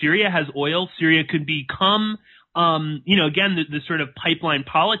mean, Syria has oil. Syria could become, again, the sort of pipeline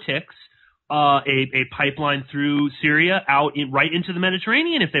politics. A pipeline through Syria right into the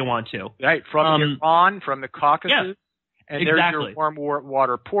Mediterranean if they want to. Right, from Iran, from the Caucasus, and exactly. There's your warm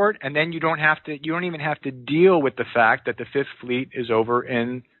water port, and then you don't even have to deal with the fact that the Fifth Fleet is over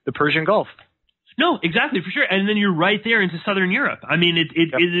in the Persian Gulf. No, exactly, for sure. And then you're right there into Southern Europe. I mean,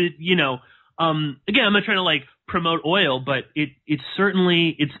 again, I'm not trying to promote oil, but it's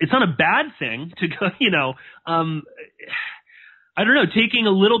certainly it's not a bad thing to go, I don't know, taking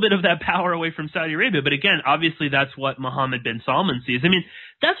a little bit of that power away from Saudi Arabia. But again, obviously that's what Mohammed bin Salman sees. I mean,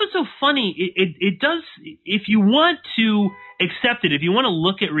 that's what's so funny. It does, if you want to accept it, if you want to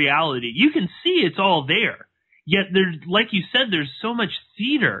look at reality, you can see it's all there. Yet there's, like you said, there's so much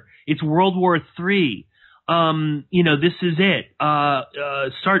theater. It's World War III. This is it.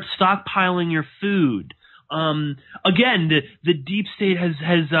 Start stockpiling your food. Again, the deep state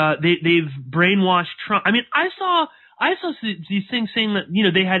they've brainwashed Trump. I mean, I saw these things saying that,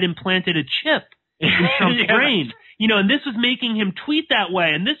 they had implanted a chip in Trump's brain, and this was making him tweet that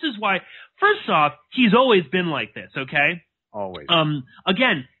way. And this is why, first off, he's always been like this, okay? Always.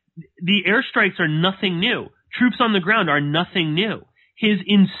 Again, the airstrikes are nothing new. Troops on the ground are nothing new. His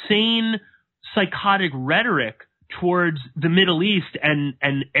insane, psychotic rhetoric towards the Middle East and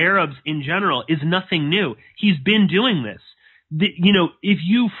Arabs in general is nothing new. He's been doing this. If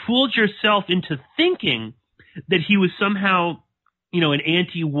you fooled yourself into thinking that he was somehow, an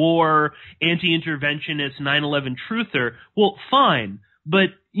anti-war, anti-interventionist, 9/11 truther, well, fine. But,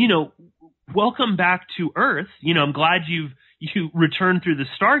 welcome back to Earth. I'm glad you returned through the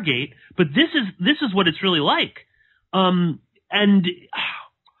Stargate, but this is what it's really like. And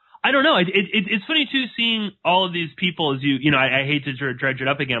I don't know. It's funny too, seeing all of these people as I hate to dredge it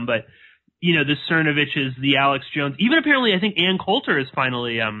up again, but, the Cernoviches, the Alex Jones, even apparently I think Ann Coulter is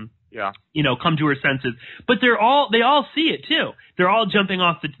finally, come to her senses. But they all see it too. They're all jumping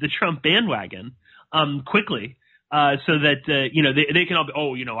off the Trump bandwagon, quickly, so that, they can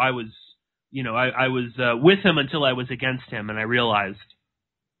all be, I was with him until I was against him, and I realized.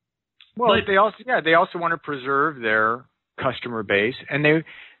 Well, they also want to preserve their customer base, and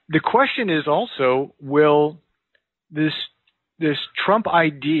the question is also, will this Trump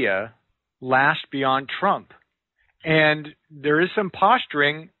idea last beyond Trump? And there is some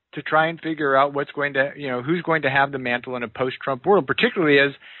posturing to try and figure out who's going to have the mantle in a post-Trump world, particularly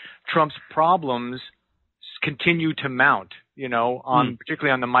as Trump's problems continue to mount,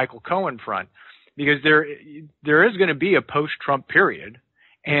 particularly on the Michael Cohen front, because there is going to be a post-Trump period.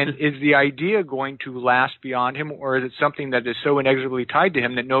 And is the idea going to last beyond him, or is it something that is so inexorably tied to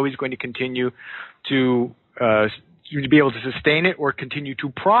him that nobody's going to continue to be able to sustain it or continue to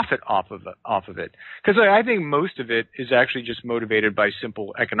profit off of it? Because I think most of it is actually just motivated by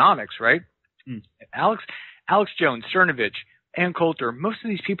simple economics, right? Alex Jones, Cernovich, Ann Coulter, most of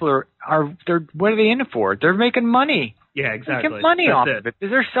these people are what are they in it for? They're making money. Yeah, exactly. They get money off of it.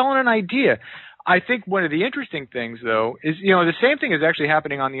 They're selling an idea. I think one of the interesting things, though, is, the same thing is actually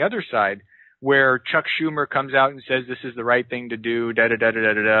happening on the other side, where Chuck Schumer comes out and says this is the right thing to do,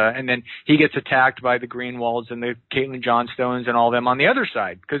 and then he gets attacked by the Greenwalds and the Caitlin Johnstones and all them on the other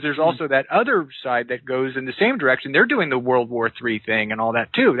side, because there's also that other side that goes in the same direction. They're doing the World War III thing and all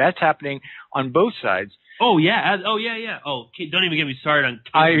that too. That's happening on both sides. Oh yeah. Oh yeah. Oh, don't even get me started on.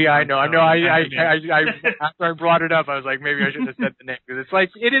 I know. After I brought it up, I was like, maybe I should have said the name, because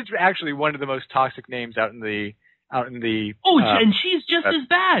it is actually one of the most toxic names out in the out in the. And she's just as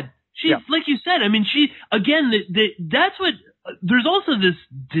bad. She's like you said. I mean, that's what. There's also this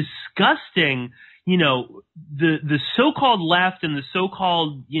disgusting, the so-called left and the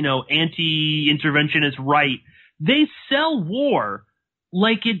so-called, anti-interventionist right. They sell war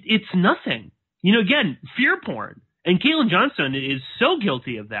like it's nothing. Again, fear porn. And Caitlin Johnstone is so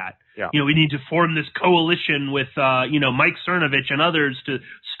guilty of that. Yeah. We need to form this coalition with, Mike Cernovich and others to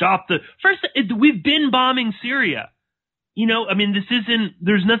stop we've been bombing Syria.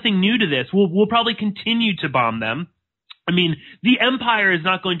 There's nothing new to this. We'll probably continue to bomb them. I mean, the empire is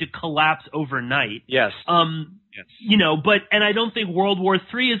not going to collapse overnight. Yes. And I don't think World War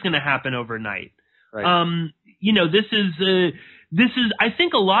III is going to happen overnight. Right. I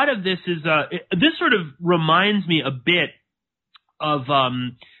think a lot of this is, this sort of reminds me a bit of,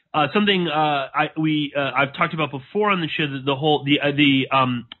 something, I've talked about before on the show,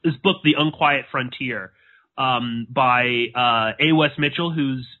 this book, The Unquiet Frontier, by, A. Wes Mitchell,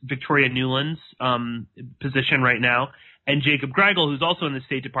 who's Victoria Nuland's, position right now, and Jacob Greigel, who's also in the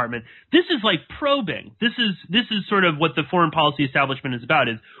State Department. This is like probing. This is sort of what the foreign policy establishment is about,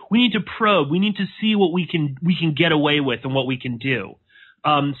 is we need to probe. We need to see what we can get away with and what we can do.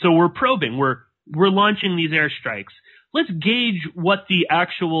 So we're probing. We're launching these airstrikes. Let's gauge what the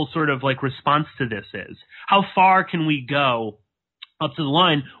actual sort of like response to this is. How far can we go up to the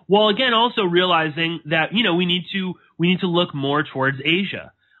line? While again also realizing that, we need to look more towards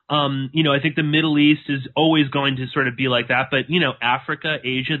Asia. I think the Middle East is always going to sort of be like that, but, Africa,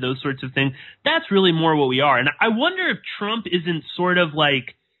 Asia, those sorts of things, that's really more what we are. And I wonder if Trump isn't sort of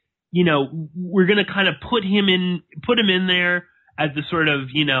like, we're going to kind of put him in there as the sort of,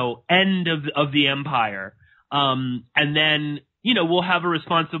 end of the empire. And then, we'll have a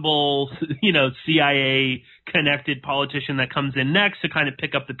responsible, CIA connected politician that comes in next to kind of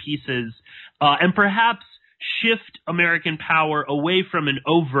pick up the pieces, and perhaps shift American power away from an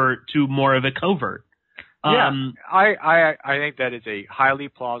overt to more of a covert. I think that is a highly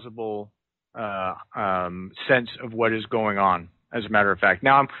plausible sense of what is going on, as a matter of fact.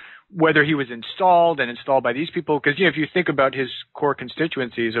 Now, whether he was installed by these people, because if you think about his core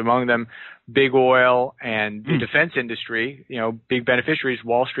constituencies, among them big oil and the defense industry, big beneficiaries,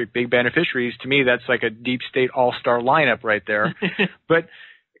 Wall Street, big beneficiaries, to me that's like a deep state all-star lineup right there. But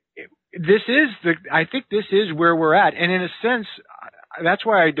I think this is where we're at. And in a sense, that's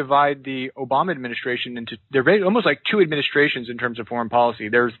why I divide the Obama administration into, they're almost like two administrations in terms of foreign policy.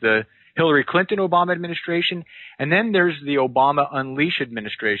 There's the Hillary Clinton Obama administration, and then there's the Obama Unleash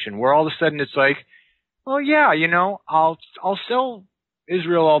administration, where all of a sudden it's like, well, yeah, I'll sell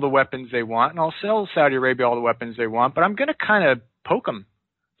Israel all the weapons they want, and I'll sell Saudi Arabia all the weapons they want, but I'm going to kind of poke them.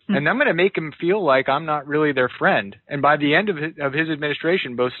 And I'm going to make them feel like I'm not really their friend. And by the end of his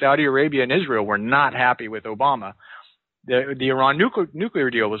administration, both Saudi Arabia and Israel were not happy with Obama. The Iran nuclear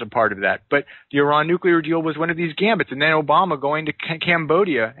deal was a part of that. But the Iran nuclear deal was one of these gambits. And then Obama going to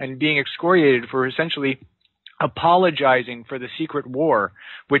Cambodia and being excoriated for essentially apologizing for the secret war,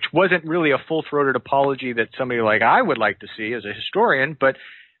 which wasn't really a full-throated apology that somebody like I would like to see as a historian, but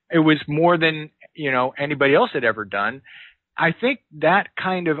it was more than, anybody else had ever done. I think that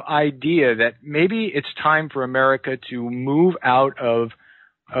kind of idea that maybe it's time for America to move out of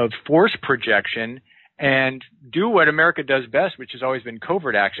force projection and do what America does best, which has always been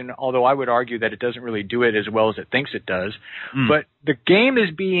covert action, although I would argue that it doesn't really do it as well as it thinks it does. But the game is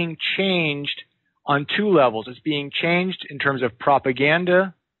being changed on two levels. It's being changed in terms of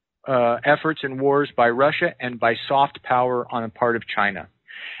propaganda efforts and wars by Russia and by soft power on a part of China.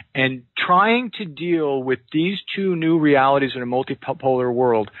 And trying to deal with these two new realities in a multipolar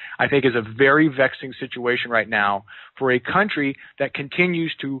world, I think, is a very vexing situation right now for a country that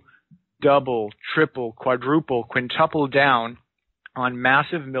continues to double, triple, quadruple, quintuple down on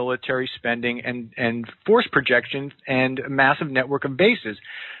massive military spending and force projections and a massive network of bases.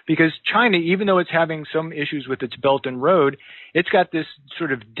 Because China, even though it's having some issues with its Belt and Road, it's got this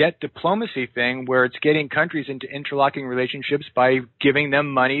sort of debt diplomacy thing where it's getting countries into interlocking relationships by giving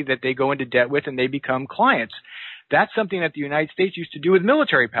them money that they go into debt with and they become clients. That's something that the United States used to do with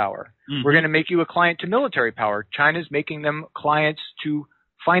military power. We're going to make you a client to military power. China's making them clients to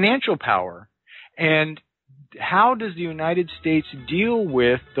financial power. And how does the United States deal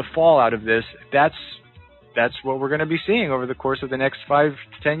with the fallout of this? That's what we're going to be seeing over the course of the next 5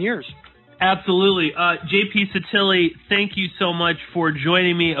 to 10 years. Absolutely. JP Sottile, thank you so much for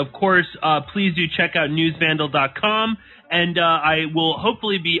joining me. Of course, please do check out newsvandal.com, and I will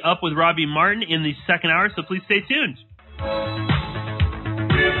hopefully be up with Robbie Martin in the second hour, so please stay tuned.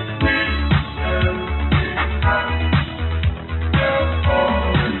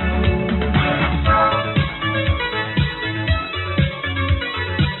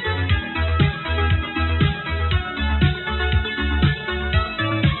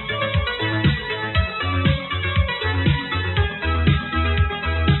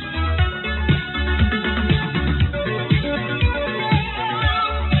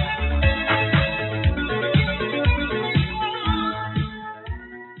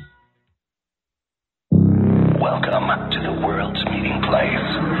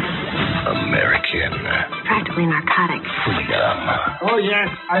 Yes,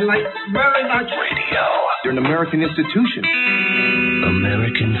 I like very much. Radio. You're an American institution.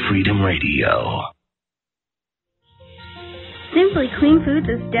 American Freedom Radio. Simply Clean Foods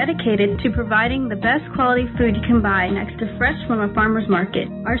is dedicated to providing the best quality food you can buy next to fresh from a farmer's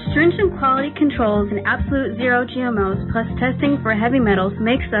market. Our stringent quality controls and absolute zero GMOs plus testing for heavy metals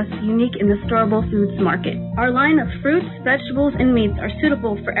makes us unique in the storable foods market. Our line of fruits, vegetables, and meats are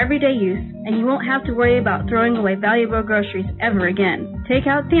suitable for everyday use, and you won't have to worry about throwing away valuable groceries ever again. Take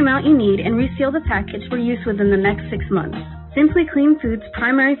out the amount you need and reseal the package for use within the next 6 months. Simply Clean Foods'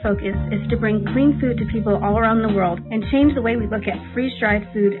 primary focus is to bring clean food to people all around the world and change the way we look at freeze-dried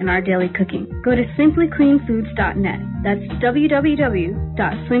food in our daily cooking. Go to simplycleanfoods.net. That's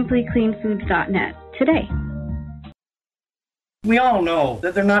www.simplycleanfoods.net today. We all know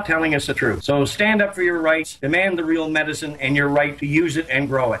that they're not telling us the truth. So stand up for your rights, demand the real medicine, and your right to use it and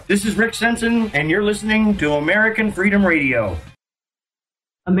grow it. This is Rick Simpson, and you're listening to American Freedom Radio.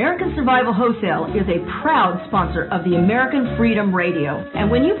 American Survival Wholesale is a proud sponsor of the American Freedom Radio. And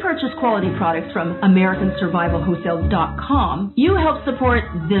when you purchase quality products from AmericanSurvivalWholesale.com, you help support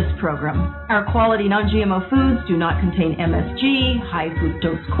this program. Our quality non-GMO foods do not contain MSG, high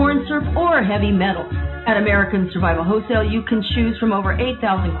fructose corn syrup, or heavy metals. At American Survival Wholesale, you can choose from over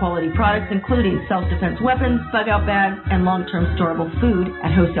 8,000 quality products, including self-defense weapons, bug-out bags, and long-term storable food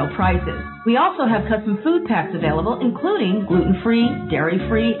at wholesale prices. We also have custom food packs available, including gluten-free,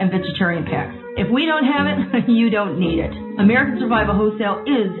 dairy-free, and vegetarian packs. If we don't have it, you don't need it. American Survival Wholesale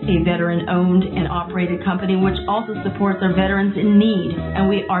is a veteran-owned and operated company which also supports our veterans in need, and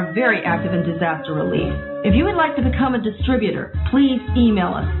we are very active in disaster relief. If you would like to become a distributor, please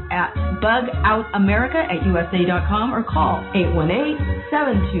email us at bugoutamerica@usa.com or call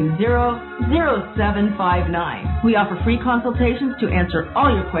 818-720-0759. We offer free consultations to answer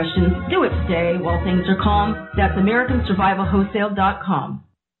all your questions. Do it today while things are calm. That's AmericanSurvivalWholesale.com.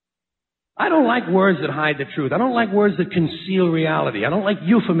 I don't like words that hide the truth. I don't like words that conceal reality. I don't like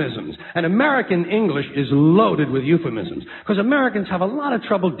euphemisms. And American English is loaded with euphemisms because Americans have a lot of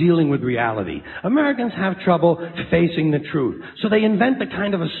trouble dealing with reality. Americans have trouble facing the truth. So they invent a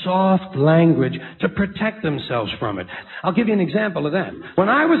kind of a soft language to protect themselves from it. I'll give you an example of that. When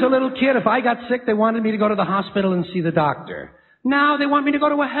I was a little kid, if I got sick, they wanted me to go to the hospital and see the doctor. Now they want me to go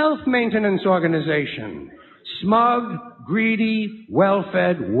to a health maintenance organization. Smug, greedy,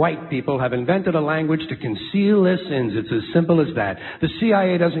 well-fed white people have invented a language to conceal their sins. It's as simple as that. The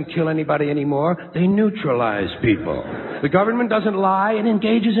CIA doesn't kill anybody anymore. They neutralize people. The government doesn't lie. It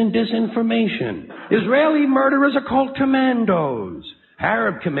engages in disinformation. Israeli murderers are called commandos.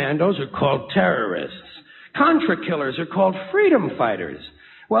 Arab commandos are called terrorists. Contra killers are called freedom fighters.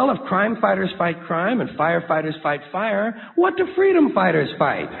 Well, if crime fighters fight crime and firefighters fight fire, what do freedom fighters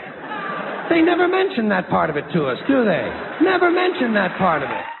fight? They never mention that part of it to us, do they? Never mention that part of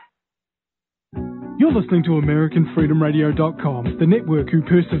it. You're listening to AmericanFreedomRadio.com, the network who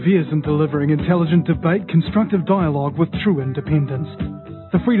perseveres in delivering intelligent debate, constructive dialogue with true independence.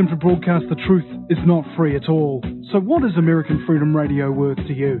 The freedom to broadcast the truth is not free at all. So what is American Freedom Radio worth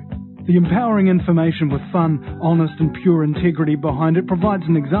to you? The empowering information with fun, honest and pure integrity behind it provides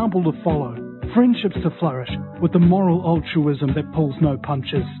an example to follow. Friendships to flourish with the moral altruism that pulls no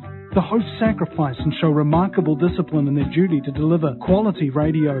punches. The hosts sacrifice and show remarkable discipline in their duty to deliver quality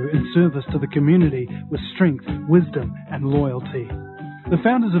radio in service to the community with strength, wisdom, and loyalty. The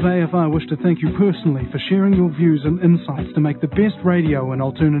founders of AFR wish to thank you personally for sharing your views and insights to make the best radio and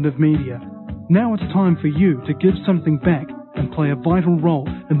alternative media. Now it's time for you to give something back and play a vital role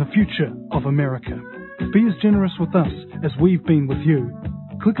in the future of America. Be as generous with us as we've been with you.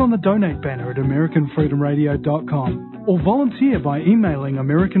 Click on the donate banner at AmericanFreedomRadio.com or volunteer by emailing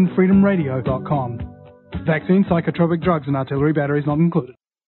AmericanFreedomRadio.com. Vaccine, psychotropic drugs, and artillery batteries not included.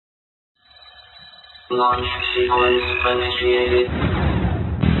 Launch sequence initiated.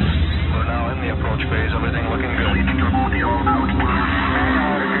 We're now in the approach phase. Everything looking good. Control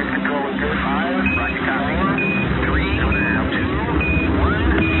is good. 5, rocket copy. 3, 2,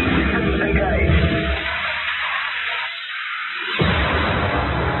 1. Engage.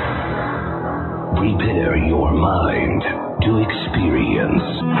 Prepare your mind to experience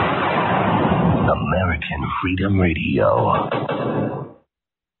American Freedom Radio.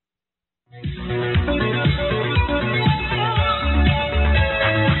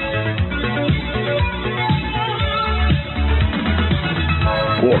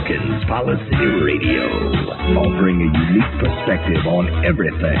 Porkins Policy Radio, offering a unique perspective on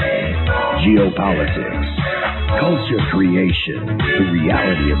everything. Geopolitics, culture creation, the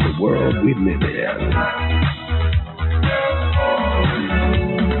reality of the world we live in.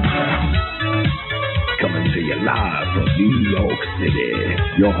 Coming to you live from New York City,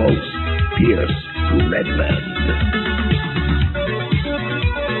 your host, Pierce Redmond.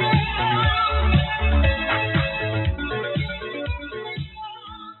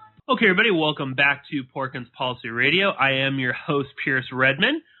 Okay, everybody, welcome back to Porkins Policy Radio. I am your host, Pierce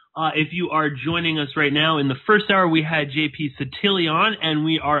Redmond. If you are joining us right now, in the first hour we had JP Sottile on, and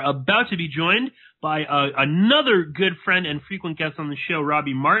we are about to be joined by another good friend and frequent guest on the show,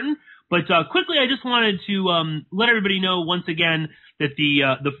 Robbie Martin. But quickly, I just wanted to let everybody know once again that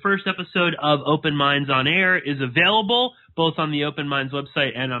the first episode of Open Minds on Air is available both on the Open Minds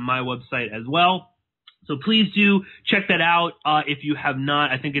website and on my website as well. So please do check that out if you have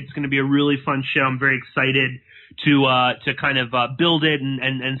not. I think it's going to be a really fun show. I'm very excited to kind of build it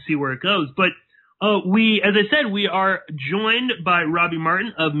and see where it goes. But as I said, we are joined by Robbie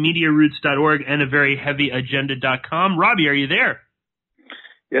Martin of MediaRoots.org and averyheavyagenda.com. Robbie, are you there?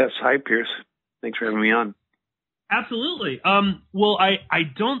 Yes. Hi, Pierce. Thanks for having me on. Absolutely. Well, I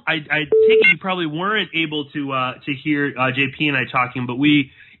take it you probably weren't able to hear JP and I talking, but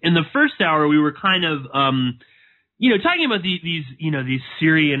in the first hour we were kind of talking about these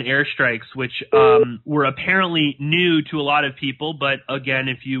Syrian airstrikes, which were apparently new to a lot of people. But again,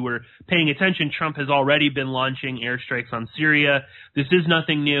 if you were paying attention, Trump has already been launching airstrikes on Syria. This is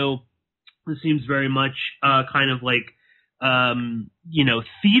nothing new. This seems very much kind of like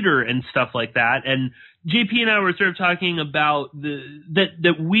theater and stuff like that. And JP and I were sort of talking about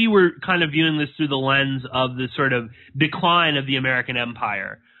that we were kind of viewing this through the lens of the sort of decline of the American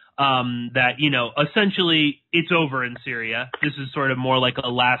empire. That, essentially it's over in Syria. This is sort of more like a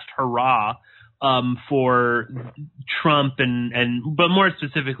last hurrah for Trump but more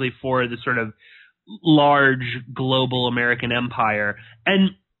specifically for the sort of large global American empire.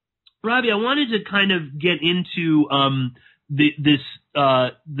 And Robbie, I wanted to kind of get into the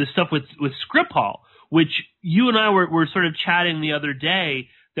stuff with Skripal, which you and I were sort of chatting the other day,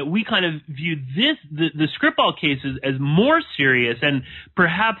 that we kind of view the Skripal case as more serious and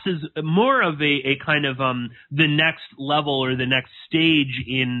perhaps as more of a kind of the next level or the next stage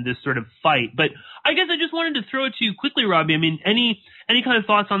in this sort of fight. But I guess I just wanted to throw it to you quickly, Robbie. I mean, any kind of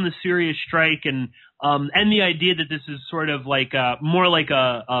thoughts on the Syria strike and the idea that this is sort of like more like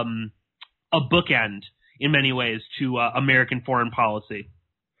a bookend in many ways to American foreign policy?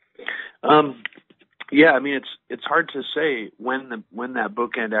 Yeah, I mean, it's hard to say when that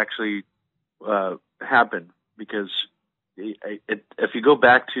bookend actually happened, because if you go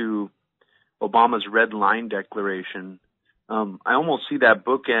back to Obama's Red Line Declaration, I almost see that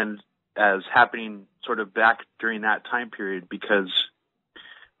bookend as happening sort of back during that time period, because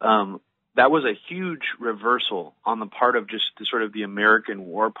that was a huge reversal on the part of just sort of the American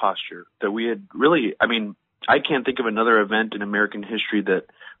war posture that we had really, I mean, I can't think of another event in American history that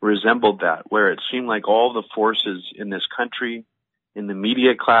resembled that, where it seemed like all the forces in this country, in the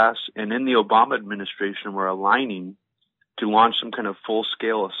media class, and in the Obama administration were aligning to launch some kind of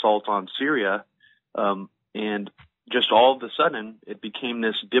full-scale assault on Syria. And just all of a sudden, it became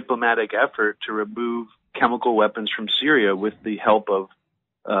this diplomatic effort to remove chemical weapons from Syria with the help of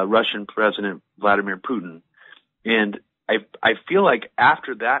Russian President Vladimir Putin. And I feel like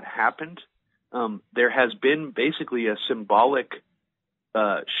after that happened, there has been basically a symbolic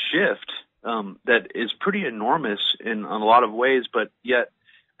shift that is pretty enormous in a lot of ways, but yet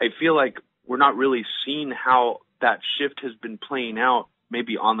I feel like we're not really seeing how that shift has been playing out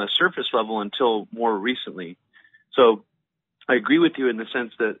maybe on the surface level until more recently. So I agree with you in the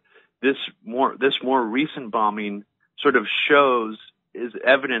sense that this more recent bombing sort of is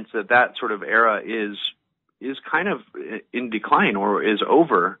evidence that sort of era is kind of in decline or is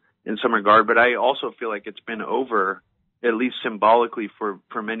over in some regard, but I also feel like it's been over, at least symbolically, for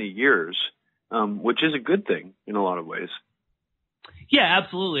many years, which is a good thing in a lot of ways. Yeah,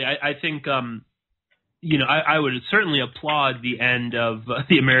 absolutely. I think, I would certainly applaud the end of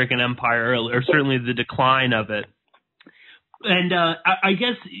the American empire, or certainly the decline of it. And I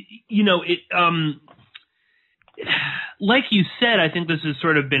guess, like you said, I think this has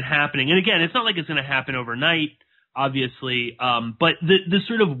sort of been happening. And again, it's not like it's going to happen overnight, obviously, but the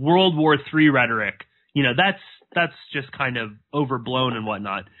sort of World War III rhetoric, that's just kind of overblown and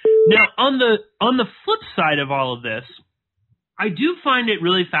whatnot. Now, on the flip side of all of this, I do find it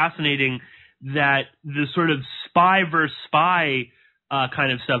really fascinating that the sort of spy versus spy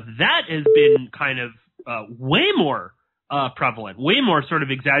kind of stuff, that has been kind of way more prevalent, way more sort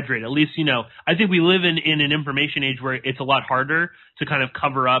of exaggerated. At least, I think we live in an information age where it's a lot harder to kind of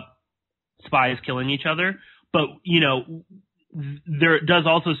cover up spies killing each other. But, there does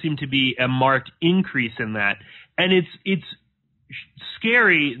also seem to be a marked increase in that. And it's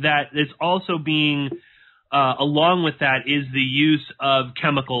scary that it's also being along with that is the use of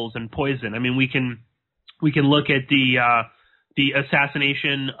chemicals and poison. I mean, we can look at the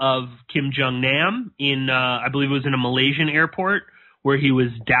assassination of Kim Jong-nam in, I believe it was in a Malaysian airport, where he was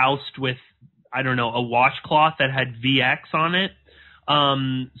doused with, I don't know, a washcloth that had VX on it,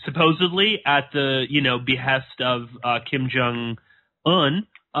 supposedly at the, behest of Kim Jong-un.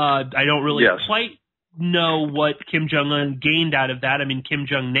 I don't really quite know what Kim Jong-un gained out of that. I mean, Kim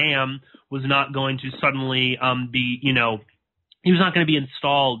Jong-nam was not going to suddenly be, he was not going to be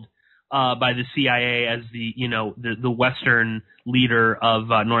installed by the CIA as the Western leader of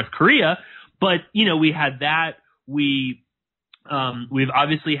North Korea. But, we had that. We've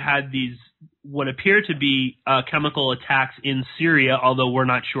obviously had these what appear to be chemical attacks in Syria, although we're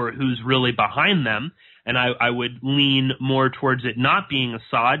not sure who's really behind them. And I would lean more towards it not being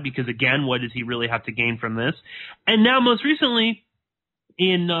Assad, because, again, what does he really have to gain from this? And now, most recently,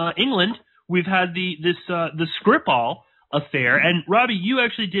 in England, we've had the Skripal affair. And, Robbie, you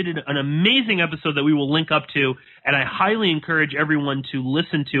actually did an amazing episode that we will link up to, and I highly encourage everyone to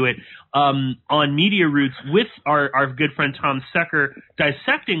listen to it, on Media Roots with our good friend Tom Secker,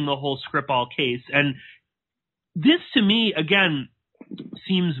 dissecting the whole Skripal case. And this, to me, again,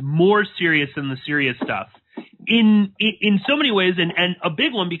 seems more serious than the Syria stuff in so many ways, and a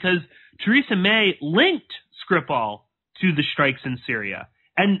big one, because Theresa May linked Skripal to the strikes in Syria.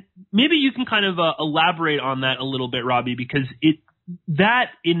 And maybe you can kind of elaborate on that a little bit, Robbie, because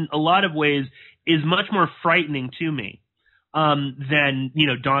that in a lot of ways is much more frightening to me than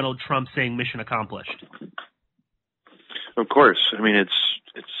Donald Trump saying mission accomplished. Of course, I mean it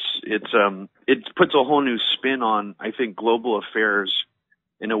puts a whole new spin on, I think, global affairs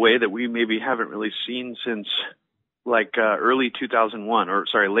in a way that we maybe haven't really seen since late 2001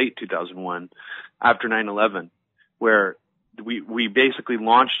 after 9/11, where we basically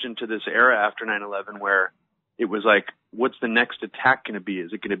launched into this era after 9/11 where it was like, what's the next attack going to be?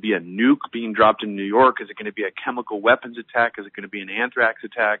 Is it going to be a nuke being dropped in New York? Is it going to be a chemical weapons attack? Is it going to be an anthrax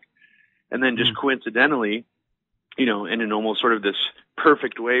attack? And then just coincidentally, in an almost sort of this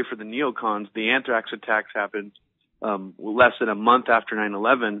perfect way for the neocons, the anthrax attacks happened less than a month after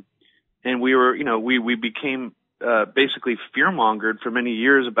 9/11, and we became basically fearmongered for many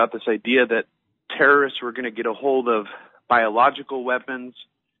years about this idea that terrorists were going to get a hold of biological weapons,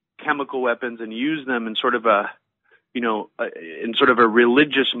 chemical weapons, and use them in sort of a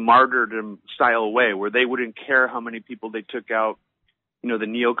religious martyrdom style way, where they wouldn't care how many people they took out. The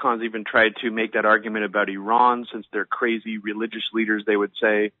neocons even tried to make that argument about Iran, since they're crazy religious leaders. They would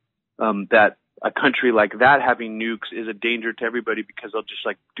say that a country like that having nukes is a danger to everybody, because they'll just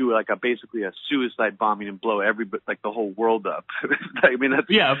do basically a suicide bombing and blow the whole world up. I mean, of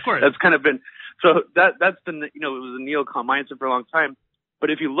course, that's kind of been, so that's it was a neocon mindset for a long time.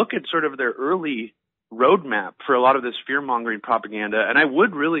 But if you look at sort of their early roadmap for a lot of this fear-mongering propaganda, and I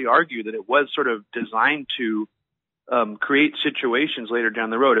would really argue that it was sort of designed to create situations later down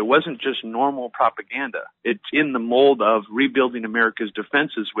the road. It wasn't just normal propaganda. It's in the mold of rebuilding America's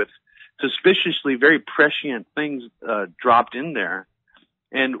defenses with suspiciously very prescient things dropped in there.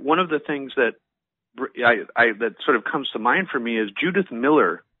 And one of the things that that sort of comes to mind for me is Judith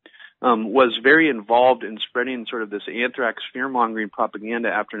Miller was very involved in spreading sort of this anthrax fear-mongering propaganda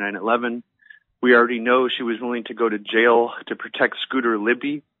after 9/11. We already know she was willing to go to jail to protect Scooter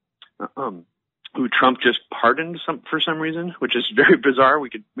Libby, who Trump just pardoned for some reason, which is very bizarre. We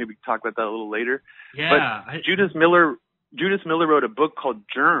could maybe talk about that a little later. Yeah. But Judith Miller wrote a book called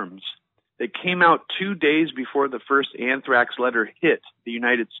Germs that came out 2 days before the first anthrax letter hit the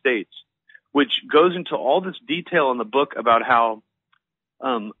United States, which goes into all this detail in the book about how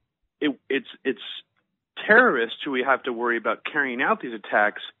it's terrorists who we have to worry about carrying out these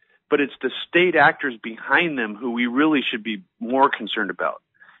attacks, but it's the state actors behind them who we really should be more concerned about.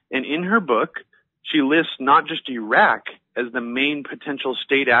 And in her book, she lists not just Iraq as the main potential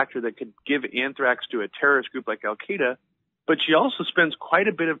state actor that could give anthrax to a terrorist group like Al-Qaeda, but she also spends quite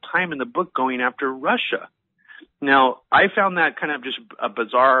a bit of time in the book going after Russia. Now, I found that kind of just a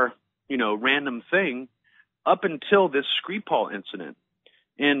bizarre, random thing up until this Skripal incident.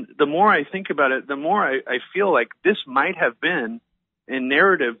 And the more I think about it, the more I feel like this might have been a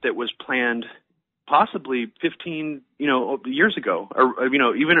narrative that was planned possibly 15, years ago, or,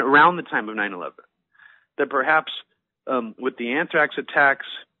 even around the time of 9/11, that perhaps with the anthrax attacks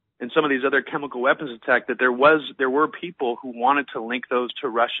and some of these other chemical weapons attacks, that there were people who wanted to link those to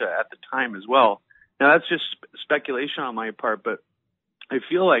Russia at the time as well. Now, that's just speculation on my part, but I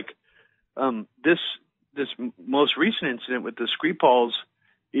feel like this most recent incident with the Skripals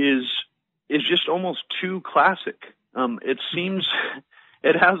is just almost too classic. It seems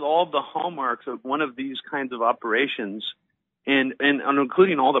it has all the hallmarks of one of these kinds of operations, and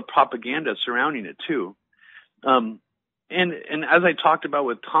including all the propaganda surrounding it too. And as I talked about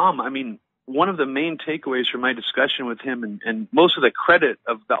with Tom, I mean, one of the main takeaways from my discussion with him, and most of the credit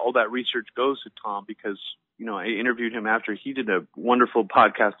of all that research goes to Tom, because, you know, I interviewed him after he did a wonderful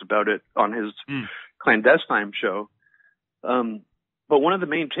podcast about it on his clandestine show. But one of the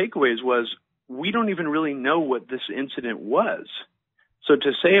main takeaways was, we don't even really know what this incident was. So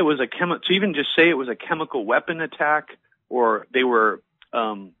to say it was to even just say it was a chemical weapon attack, or they were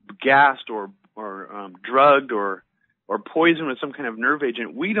gassed or drugged or poisoned with some kind of nerve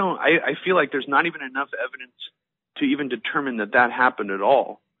agent, I feel like there's not even enough evidence to even determine that happened at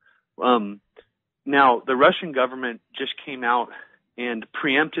all. Now, the Russian government just came out and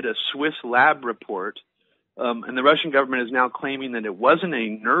preempted a Swiss lab report, and the Russian government is now claiming that it wasn't a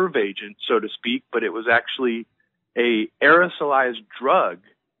nerve agent, so to speak, but it was actually a aerosolized drug,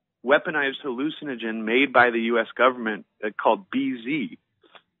 weaponized hallucinogen made by the U.S. government called BZ.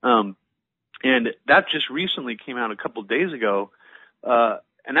 And that just recently came out a couple days ago.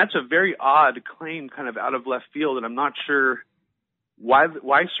 And that's a very odd claim, kind of out of left field, and I'm not sure why it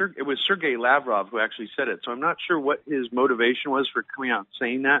was Sergei Lavrov who actually said it. So I'm not sure what his motivation was for coming out and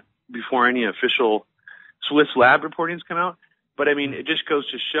saying that before any official Swiss lab reportings come out. But I mean, it just goes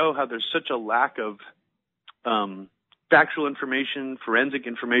to show how there's such a lack of factual information, forensic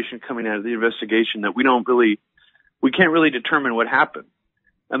information coming out of the investigation that we can't really determine what happened.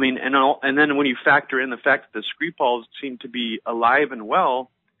 I mean, and then when you factor in the fact that the Skripals seem to be alive and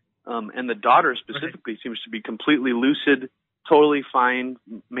well, and the daughter specifically seems to be completely lucid, totally fine,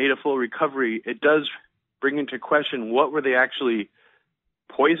 made a full recovery, it does bring into question, what were they actually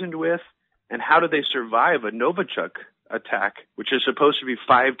poisoned with, and how did they survive a Novichok attack, which is supposed to be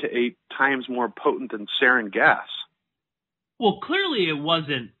 5 to 8 times more potent than sarin gas? Well, clearly it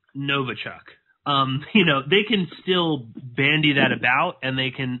wasn't Novichok. You know, they can still bandy that about, and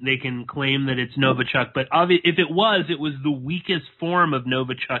they can claim that it's Novichok, but if it was the weakest form of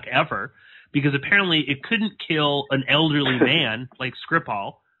Novichok ever, because apparently it couldn't kill an elderly man like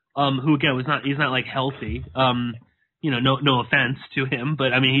Skripal, who again he's not like healthy. You know, no offense to him,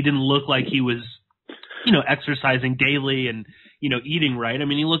 but I mean, he didn't look like he was, you know, exercising daily and, you know, eating right. I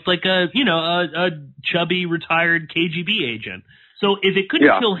mean, he looked like a chubby retired KGB agent. So if it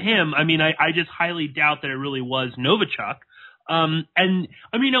couldn't kill him, I mean, I just highly doubt that it really was Novichok. And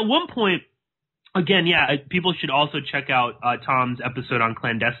I mean, at one point, again, people should also check out Tom's episode on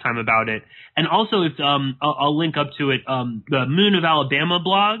Clandestine about it. And also, if I'll link up to it, the Moon of Alabama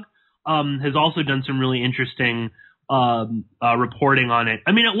blog has also done some really interesting reporting on it.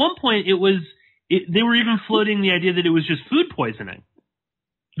 I mean, at one point, they were even floating the idea that it was just food poisoning,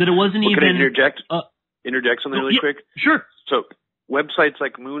 that it wasn't even. Can I interject something really quick? Sure. So websites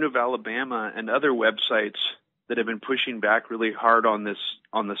like Moon of Alabama and other websites that have been pushing back really hard on this,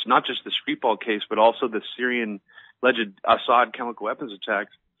 not just the Skripal case, but also the Syrian alleged Assad chemical weapons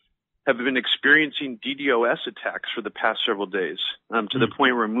attacks, have been experiencing DDoS attacks for the past several days, to the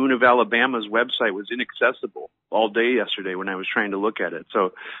point where Moon of Alabama's website was inaccessible all day yesterday when I was trying to look at it.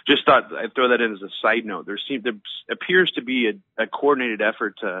 So just thought I'd throw that in as a side note. There appears to be a coordinated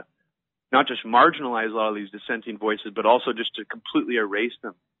effort to not just marginalize a lot of these dissenting voices, but also just to completely erase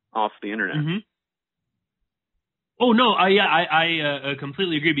them off the internet. Mm-hmm. Oh, no, I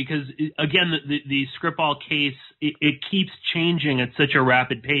completely agree, because, again, the Skripal case, it keeps changing at such a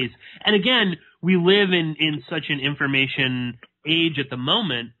rapid pace. And, again, we live in such an information age at the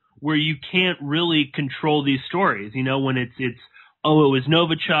moment where you can't really control these stories. You know, when it was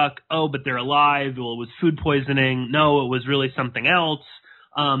Novichok, but they're alive, well, it was food poisoning, no, it was really something else.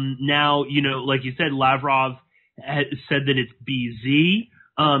 Now, you know, like you said, Lavrov said that it's BZ,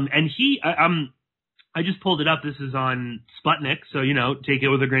 and I just pulled it up. This is on Sputnik, so, you know, take it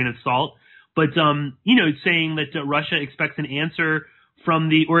with a grain of salt. But, you know, it's saying that Russia expects an answer from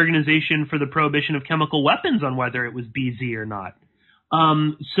the Organization for the Prohibition of Chemical Weapons on whether it was BZ or not.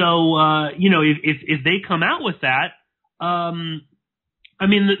 You know, if they come out with that, I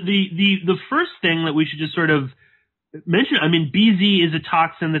mean, the first thing that we should just sort of mention, I mean, BZ is a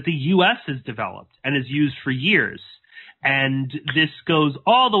toxin that the U.S. has developed and has used for years. And this goes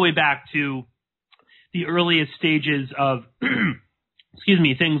all the way back to the earliest stages of,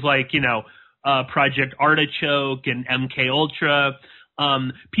 things like, you know, Project Artichoke and MK Ultra.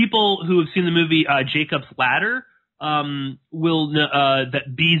 People who have seen the movie Jacob's Ladder will know that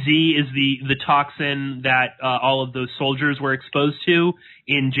BZ is the toxin that all of those soldiers were exposed to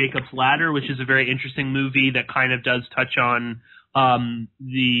in Jacob's Ladder, which is a very interesting movie that kind of does touch on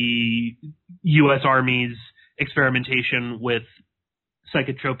the U.S. Army's experimentation with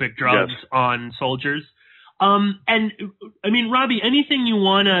psychotropic drugs on soldiers. And I mean, Robbie, anything you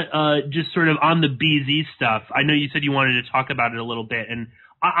want to just sort of on the BZ stuff? I know you said you wanted to talk about it a little bit, and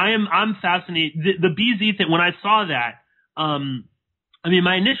I'm fascinated. The BZ thing, when I saw that, I mean,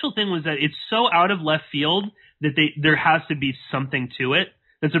 my initial thing was that it's so out of left field that there has to be something to it.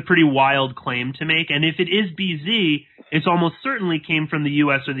 That's a pretty wild claim to make. And if it is BZ, it's almost certainly came from the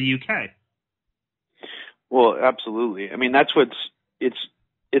U.S. or the U.K. Well, absolutely. I mean, that's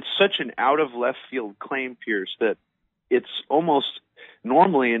it's such an out of left field claim, Pierce, that it's almost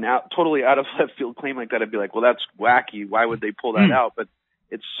normally totally out of left field claim like that. I'd be like, well, that's wacky. Why would they pull that out? But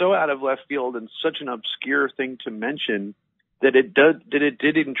it's so out of left field and such an obscure thing to mention that it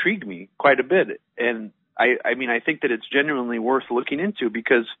did intrigue me quite a bit. And I mean, I think that it's genuinely worth looking into,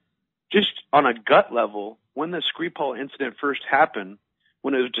 because just on a gut level, when the Skripal incident first happened,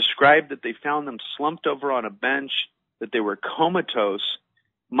 when it was described that they found them slumped over on a bench, that they were comatose,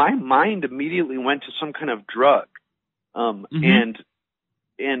 my mind immediately went to some kind of drug. And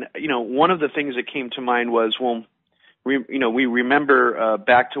you know, one of the things that came to mind was, well, we remember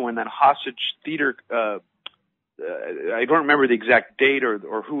back to when that hostage theater, I don't remember the exact date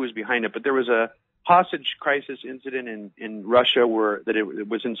or who was behind it, but there was a hostage crisis incident in Russia where it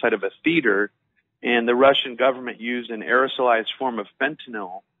was inside of a theater, and the Russian government used an aerosolized form of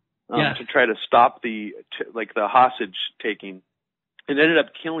fentanyl to try to stop the hostage taking. It ended up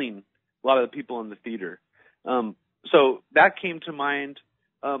killing a lot of the people in the theater. So that came to mind.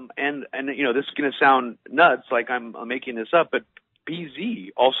 And you know, this is going to sound nuts, like I'm making this up, but BZ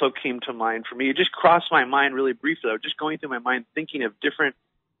also came to mind for me. It just crossed my mind really briefly. I was just going through my mind thinking of different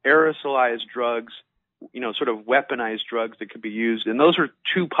aerosolized drugs, you know, sort of weaponized drugs that could be used. And those were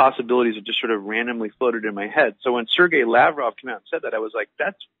two possibilities that just sort of randomly floated in my head. So when Sergei Lavrov came out and said that, I was like,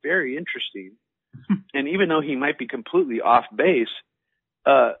 that's very interesting. And even though he might be completely off base,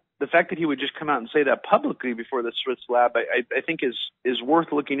 the fact that he would just come out and say that publicly before the Swiss lab, I think is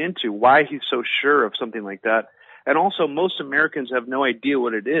worth looking into, why he's so sure of something like that. And also, most Americans have no idea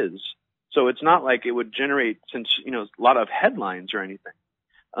what it is. So it's not like it would generate, a lot of headlines or anything.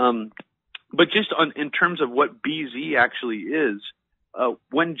 But just in terms of what BZ actually is,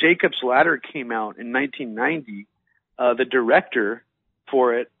 when Jacob's Ladder came out in 1990, the director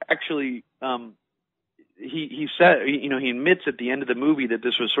for it actually, he said, he admits at the end of the movie that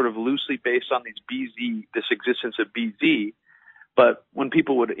this was sort of loosely based on this existence of BZ. But when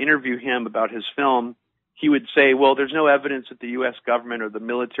people would interview him about his film, he would say, well, there's no evidence that the U.S. government or the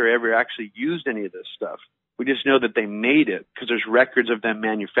military ever actually used any of this stuff. We just know that they made it because there's records of them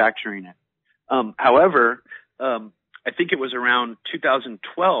manufacturing it. However, I think it was around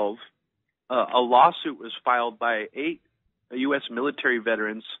 2012, a lawsuit was filed by 8 U.S. military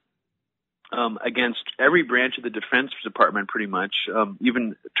veterans against every branch of the Defense Department, pretty much,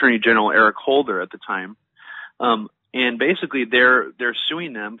 even Attorney General Eric Holder at the time. And basically, they're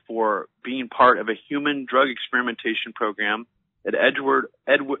suing them for being part of a human drug experimentation program at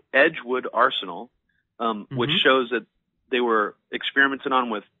Edgewood Arsenal, which shows that they were experimented on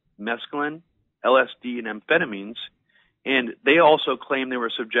with mescaline, LSD, and amphetamines. And they also claim they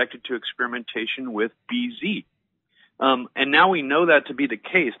were subjected to experimentation with BZ. And now we know that to be the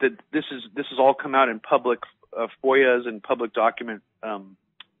case, that this has all come out in public FOIAs and public document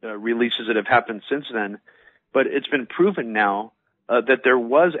releases that have happened since then. But it's been proven now that there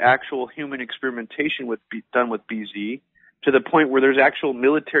was actual human experimentation done with BZ, to the point where there's actual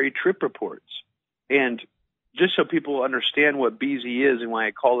military trip reports. And just so people understand what BZ is and why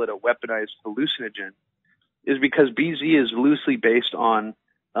I call it a weaponized hallucinogen, is because BZ is loosely based on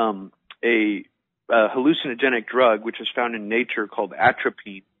a hallucinogenic drug which is found in nature called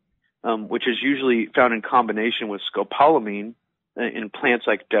atropine, which is usually found in combination with scopolamine in plants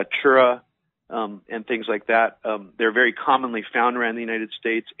like datura and things like that. They're very commonly found around the United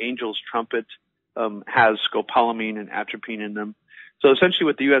States. Angel's trumpet has scopolamine and atropine in them. So essentially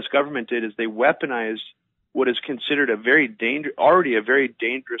what the U.S. government did is they weaponized what is considered already a very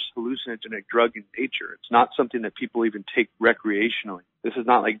dangerous hallucinogenic drug in nature. It's not something that people even take recreationally. This is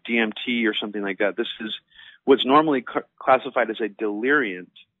not like DMT or something like that. This is what's normally classified as a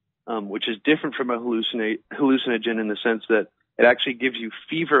deliriant, which is different from a hallucinogen in the sense that it actually gives you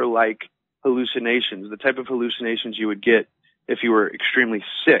fever-like hallucinations, the type of hallucinations you would get if you were extremely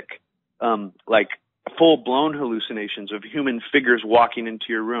sick, like full-blown hallucinations of human figures walking into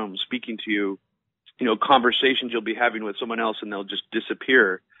your room, speaking to you, conversations you'll be having with someone else and they'll just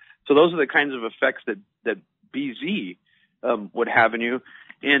disappear. So those are the kinds of effects that BZ would have in you.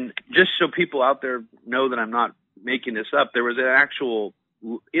 And just so people out there know that I'm not making this up, there was an actual,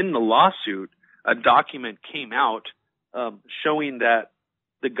 in the lawsuit, a document came out showing that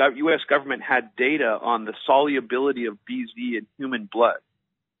the U.S. government had data on the solubility of BZ in human blood.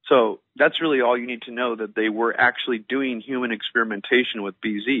 So that's really all you need to know, that they were actually doing human experimentation with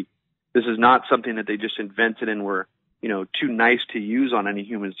BZ. This is not something that they just invented and were, too nice to use on any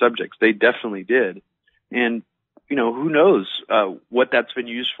human subjects. They definitely did. And, who knows what that's been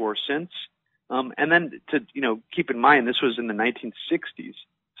used for since. And then to, keep in mind, this was in the 1960s.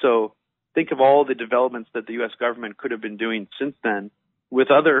 So think of all the developments that the U.S. government could have been doing since then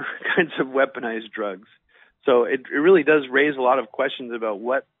with other kinds of weaponized drugs. So it really does raise a lot of questions about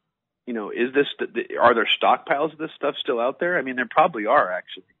what, is this, are there stockpiles of this stuff still out there? I mean, there probably are,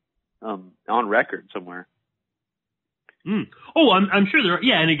 actually, on record somewhere. Oh, I'm sure there are.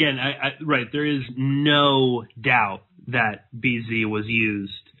 Yeah, and again, right, there is no doubt that BZ was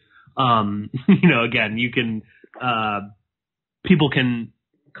used. Again, you can, people can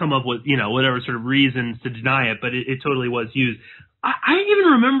come up with, whatever sort of reasons to deny it, but it totally was used. I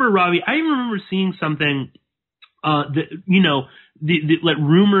even remember, Robbie, seeing something, like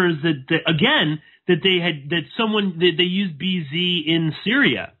rumors that they used BZ in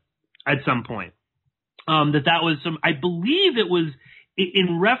Syria at some point. That was I believe it was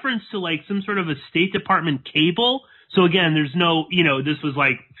in reference to like some sort of a State Department cable. So again, there's no, this was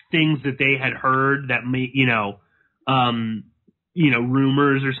like things that they had heard that may,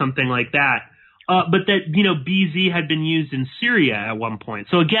 rumors or something like that. But that, BZ had been used in Syria at one point.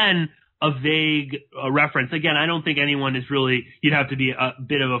 So again, a vague reference. Again, I don't think anyone is really, you'd have to be a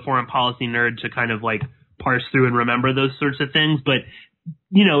bit of a foreign policy nerd to kind of like parse through and remember those sorts of things. But,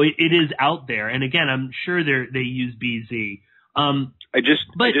 it is out there. And again, I'm sure they use BZ. I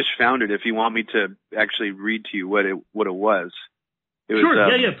just found it. If you want me to actually read to you what it was.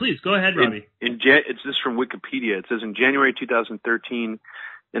 Sure. Yeah. Please go ahead, Robbie. It's this from Wikipedia. It says in January 2013,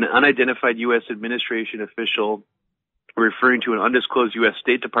 an unidentified U.S. administration official referring to an undisclosed U.S.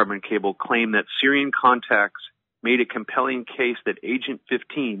 State Department cable claimed that Syrian contacts made a compelling case that Agent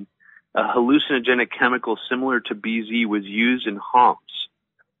 15, a hallucinogenic chemical similar to BZ, was used in Homs.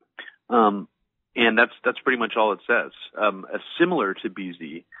 And that's pretty much all it says. Similar to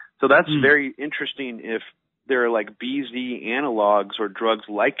BZ. So that's very interesting if there are like BZ analogs or drugs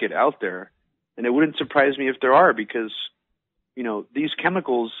like it out there. And it wouldn't surprise me if there are, because, these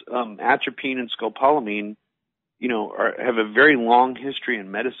chemicals, atropine and scopolamine, have a very long history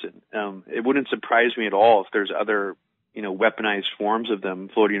in medicine. It wouldn't surprise me at all if there's other, weaponized forms of them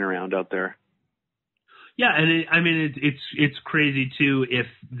floating around out there. Yeah, and it's crazy too if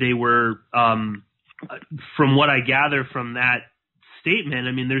they were, from what I gather from that statement.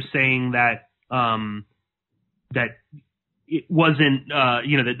 I mean, they're saying that that it wasn't,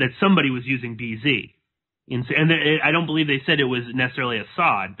 that somebody was using BZ. And I don't believe they said it was necessarily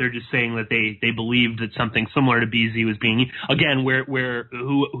Assad. They're just saying that they believed that something similar to BZ was being, again,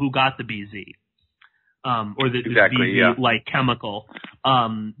 who got the BZ, or the BZ like chemical,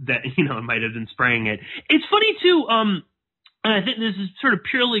 that, might have been spraying it. It's funny too, and I think this is sort of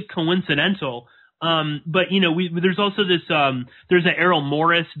purely coincidental. But there's also this, there's an Errol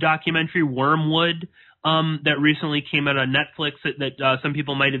Morris documentary, Wormwood, that recently came out on Netflix that some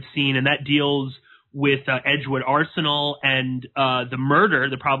people might have seen, and that deals with Edgewood Arsenal and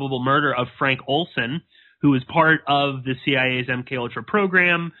the probable murder of Frank Olson, who was part of the CIA's MKUltra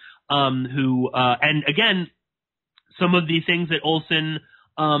program, and again, some of the things that Olson,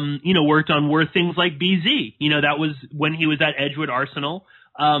 worked on were things like BZ. That was when he was at Edgewood Arsenal.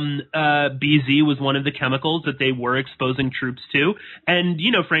 BZ was one of the chemicals that they were exposing troops to. And,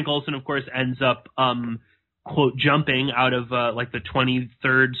 Frank Olson, of course, ends up, quote, jumping out of, like the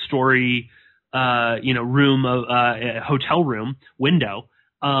 23rd story, room of, hotel room window,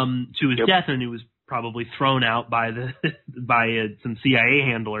 to his death. And he was probably thrown out by some CIA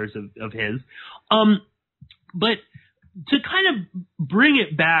handlers of his. But to kind of bring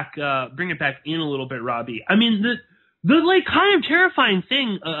it back in a little bit, Robbie, I mean, the like kind of terrifying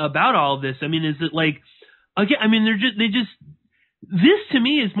thing about all of this, I mean, is that like, again, I mean, this to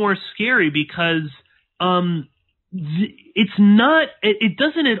me is more scary because, it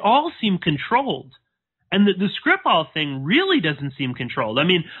doesn't at all seem controlled. And the Skripal thing really doesn't seem controlled. I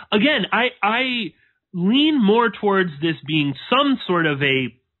mean, again, I lean more towards this being some sort of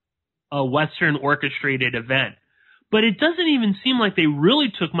a Western orchestrated event, but it doesn't even seem like they really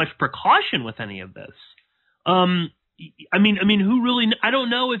took much precaution with any of this. I mean, who really? I don't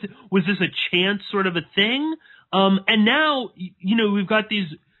know if was this a chance sort of a thing. And now, we've got these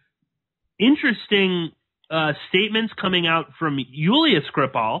interesting statements coming out from Yulia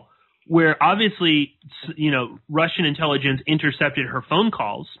Skripal, where obviously, Russian intelligence intercepted her phone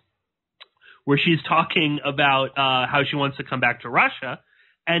calls, where she's talking about how she wants to come back to Russia,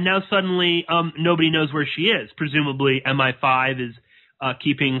 and now suddenly nobody knows where she is. Presumably MI5 is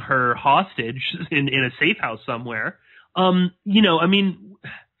keeping her hostage in a safe house somewhere.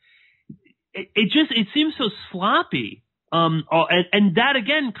 It seems so sloppy. And that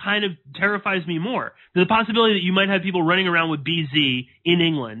again kind of terrifies me more. The possibility that you might have people running around with BZ in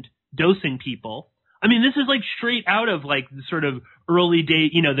England dosing people. I mean, this is like straight out of like the sort of early day,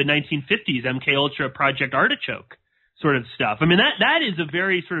 the 1950s MK Ultra Project Artichoke sort of stuff. I mean, that is a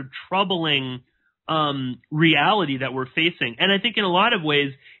very sort of troubling reality that we're facing. And I think in a lot of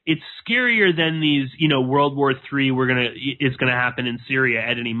ways it's scarier than these, World War III is gonna happen in Syria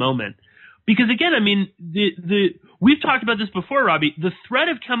at any moment. Because again, I mean, we've talked about this before, Robbie. The threat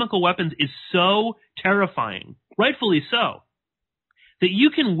of chemical weapons is so terrifying, rightfully so, that you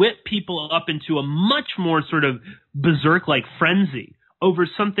can whip people up into a much more sort of berserk-like frenzy over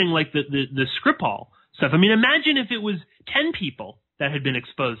something like the Skripal stuff. I mean, imagine if it was 10 people that had been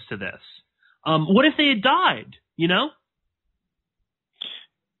exposed to this. What if they had died,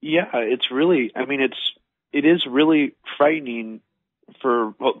 Yeah, it's really, it is really frightening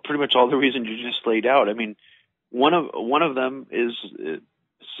for pretty much all the reasons you just laid out. I mean, one of them is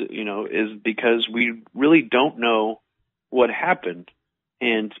because we really don't know what happened,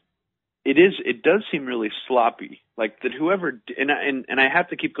 and it does seem really sloppy. Like that whoever and I have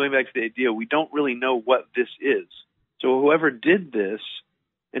to keep going back to the idea we don't really know what this is. So whoever did this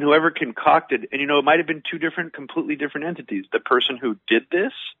and whoever concocted, and it might have been two completely different entities: the person who did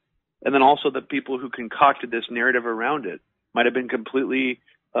this, and then also the people who concocted this narrative around it. Might have been completely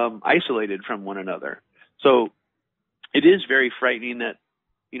isolated from one another. So it is very frightening that,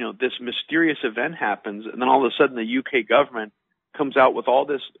 this mysterious event happens, and then all of a sudden the UK government comes out with all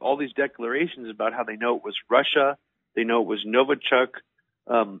these declarations about how they know it was Russia, they know it was Novichok.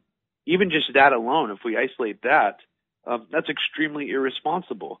 Even just that alone, if we isolate that, that's extremely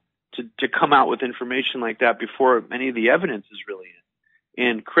irresponsible to come out with information like that before any of the evidence is really in.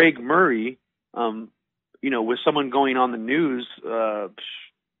 And Craig Murray, with someone going on the news,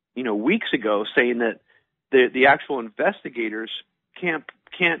 weeks ago saying that the actual investigators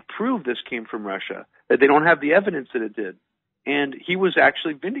can't prove this came from Russia, that they don't have the evidence that it did. And he was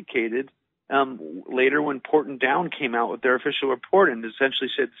actually vindicated later when Porton Down came out with their official report and essentially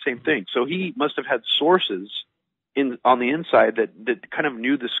said the same thing. So he must have had sources on the inside that kind of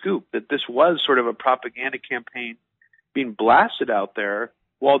knew the scoop, that this was sort of a propaganda campaign being blasted out there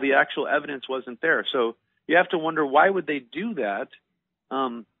while the actual evidence wasn't there. So you have to wonder, why would they do that?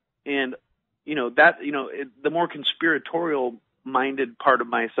 The more conspiratorial-minded part of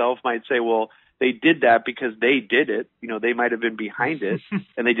myself might say, well, they did that because they did it. They might have been behind it,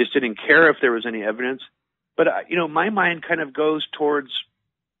 and they just didn't care if there was any evidence. But, my mind kind of goes towards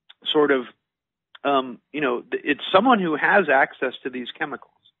sort of, it's someone who has access to these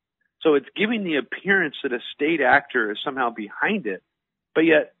chemicals. So it's giving the appearance that a state actor is somehow behind it. But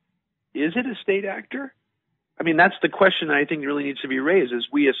yet, is it a state actor? I mean, that's the question that I think really needs to be raised, is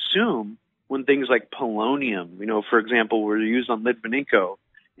we assume when things like polonium, for example, were used on Litvinenko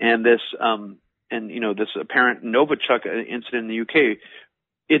and this apparent Novichok incident in the UK,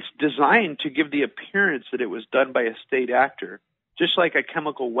 it's designed to give the appearance that it was done by a state actor, just like a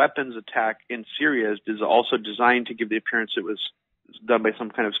chemical weapons attack in Syria is also designed to give the appearance it was done by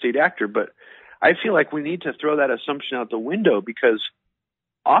some kind of state actor. But I feel like we need to throw that assumption out the window, because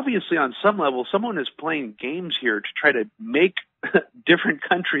obviously, on some level, someone is playing games here to try to make different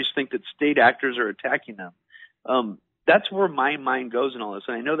countries think that state actors are attacking them. That's where my mind goes in all this.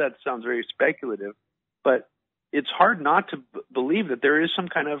 And I know that sounds very speculative, but it's hard not to believe that there is some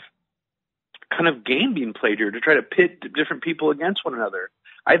kind of game being played here to try to pit different people against one another.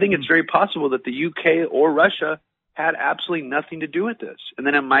 I think it's very possible that the UK or Russia had absolutely nothing to do with this, and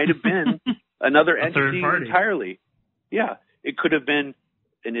then it might have been another entity entirely. Yeah, it could have been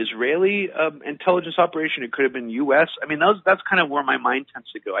an Israeli intelligence operation. It could have been U.S. I mean, that's kind of where my mind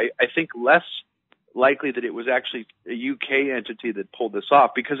tends to go. I think less likely that it was actually a UK entity that pulled this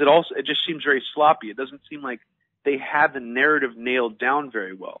off, because it just seems very sloppy. It doesn't seem like they had the narrative nailed down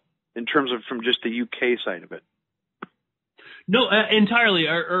very well in terms of from just the UK side of it. No, entirely,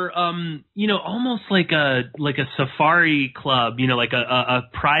 or almost like a safari club, like a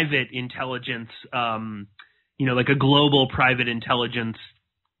private intelligence, like a global private intelligence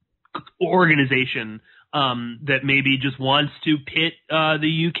organization that maybe just wants to pit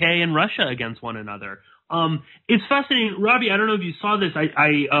the UK and Russia against one another. It's fascinating, Robbie. I don't know if you saw this.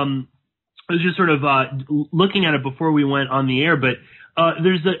 I was just sort of looking at it before we went on the air, but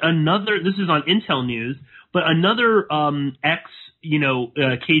there's another. This is on Intel News, but another ex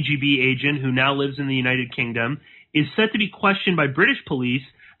KGB agent who now lives in the United Kingdom is set to be questioned by British police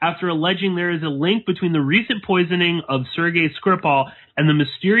after alleging there is a link between the recent poisoning of Sergei Skripal and the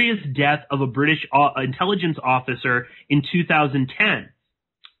mysterious death of a British intelligence officer in 2010.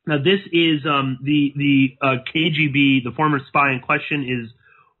 Now, this is the KGB, the former spy in question is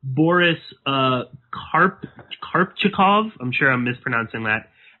Boris Karpichkov. I'm sure I'm mispronouncing that.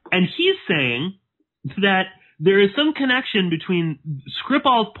 And he's saying that there is some connection between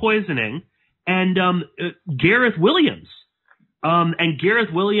Skripal's poisoning and Gareth Williams. And Gareth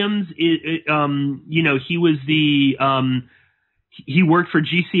Williams, he was he worked for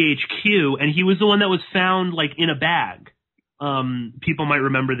GCHQ, and he was the one that was found like in a bag. People might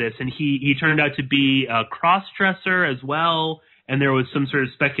remember this, and he turned out to be a cross-dresser as well, and there was some sort of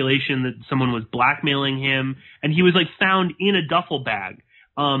speculation that someone was blackmailing him, and he was like found in a duffel bag,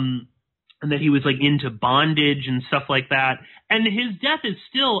 and that he was like into bondage and stuff like that, and his death is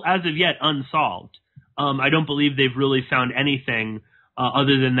still, as of yet, unsolved. I don't believe they've really found anything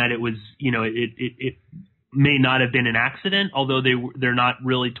other than that it was, it may not have been an accident, although they're not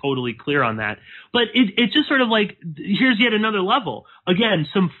really totally clear on that. But it's just sort of like, here's yet another level. Again,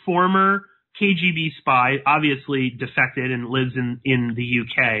 some former KGB spy, obviously defected and lives in the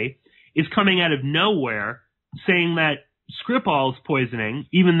UK, is coming out of nowhere saying that Skripal's poisoning,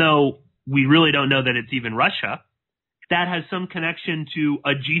 even though we really don't know that it's even Russia, that has some connection to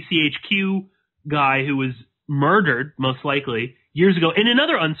a GCHQ guy who was murdered, most likely, years ago in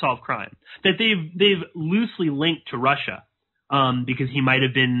another unsolved crime that they've loosely linked to Russia, because he might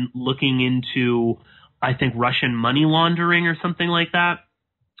have been looking into, I think, Russian money laundering or something like that.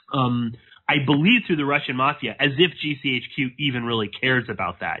 I believe through the Russian mafia, as if GCHQ even really cares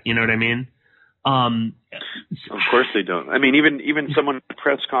about that. You know what I mean? Of course they don't. I mean, even someone at a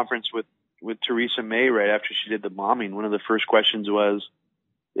press conference with Theresa May right after she did the bombing, one of the first questions was,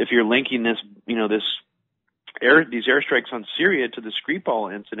 if you're linking this, these airstrikes on Syria to the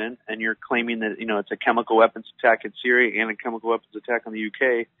Skripal incident, and you're claiming that, it's a chemical weapons attack in Syria and a chemical weapons attack on the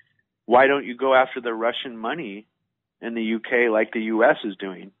UK, why don't you go after the Russian money in the UK like the US is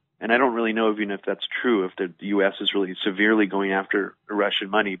doing? And I don't really know even if that's true, if the US is really severely going after the Russian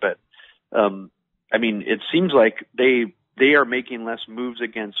money. But, it seems like they are making less moves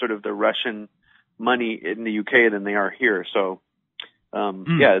against sort of the Russian money in the UK than they are here. So,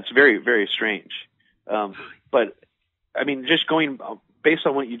 yeah, it's very, very strange. But just going based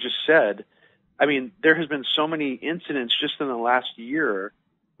on what you just said, there has been so many incidents just in the last year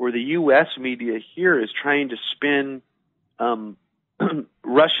where the U.S. media here is trying to spin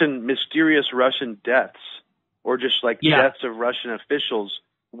mysterious Russian deaths, or just like deaths of Russian officials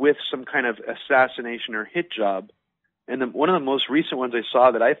with some kind of assassination or hit job. And one of the most recent ones I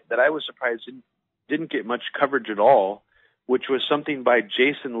saw that I was surprised didn't get much coverage at all, which was something by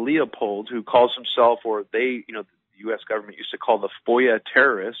Jason Leopold, who calls himself, or the U.S. government used to call the FOIA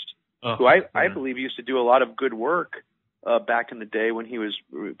terrorist, who I believe used to do a lot of good work back in the day when he was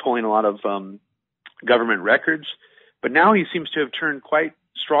pulling a lot of government records. But now he seems to have turned quite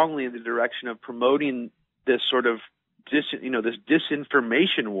strongly in the direction of promoting this sort of this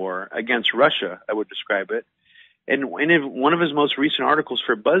disinformation war against Russia, I would describe it. And in one of his most recent articles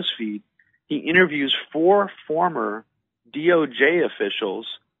for BuzzFeed, he interviews 4 former DOJ officials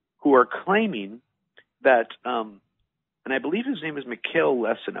who are claiming that, and I believe his name is Mikhail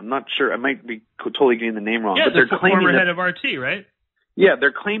Lesin. I'm not sure. I might be totally getting the name wrong. Yeah, but they're claiming former head of RT, right? Yeah,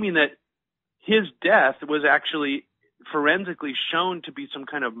 they're claiming that his death was actually forensically shown to be some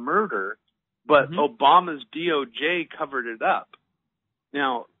kind of murder, but Obama's DOJ covered it up.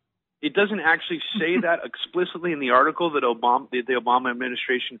 Now, it doesn't actually say that explicitly in the article that the Obama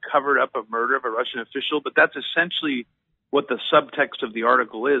administration covered up a murder of a Russian official, but that's essentially what the subtext of the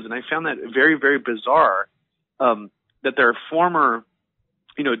article is. And I found that very, very bizarre, that there are former,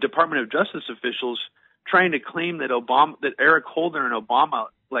 Department of Justice officials trying to claim that that Eric Holder and Obama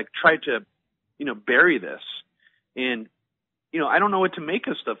tried to, bury this. And, I don't know what to make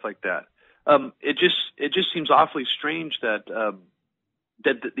of stuff like that. It just seems awfully strange that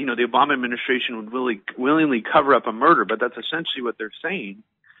the Obama administration would really willingly cover up a murder, but that's essentially what they're saying.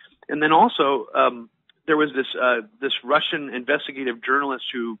 And then also, there was this Russian investigative journalist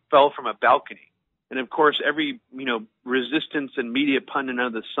who fell from a balcony. And of course, every, resistance and media pundit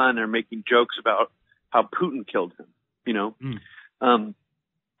under the sun are making jokes about how Putin killed him,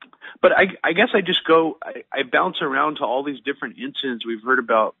 But I guess I just I bounce around to all these different incidents we've heard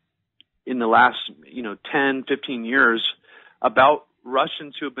about in the last, 10, 15 years about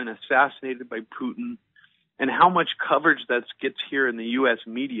Russians who have been assassinated by Putin, and how much coverage that gets here in the U.S.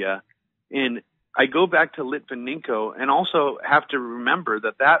 media. And I go back to Litvinenko and also have to remember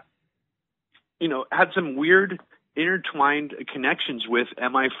that had some weird intertwined connections with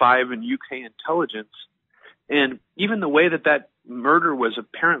MI5 and UK intelligence. And even the way that murder was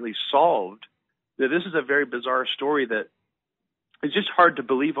apparently solved, that this is a very bizarre story that is just hard to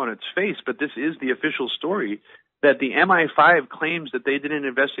believe on its face, but this is the official story, that the MI5 claims that they did an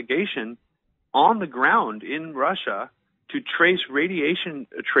investigation on the ground in Russia to trace radiation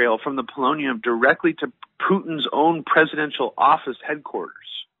trail from the polonium directly to Putin's own presidential office headquarters.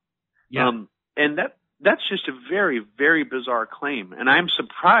 Yeah. And that's just a very, very bizarre claim. And I'm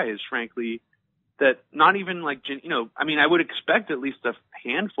surprised, frankly, that not even like, I would expect at least a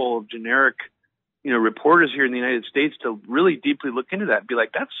handful of generic, reporters here in the United States to really deeply look into that and be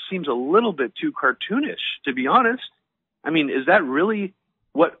like, that seems a little bit too cartoonish, to be honest. I mean, is that really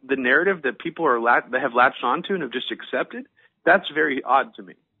what the narrative that people that have latched onto and have just accepted? That's very odd to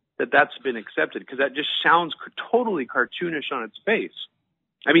me that's been accepted, because that just sounds totally cartoonish on its face.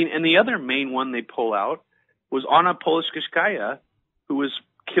 I mean, and the other main one they pull out was Anna Politkovskaya, who was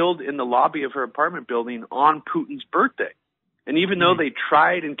killed in the lobby of her apartment building on Putin's birthday. And even though they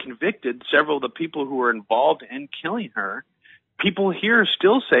tried and convicted several of the people who were involved in killing her, people here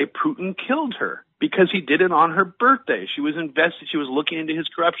still say Putin killed her because he did it on her birthday. She was invested. She was looking into his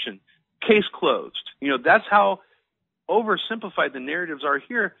corruption. Case closed. That's how oversimplified the narratives are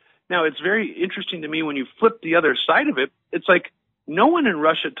here. Now, it's very interesting to me when you flip the other side of it. It's like no one in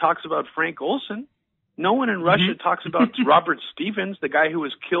Russia talks about Frank Olson. No one in Russia talks about Robert Stevens, the guy who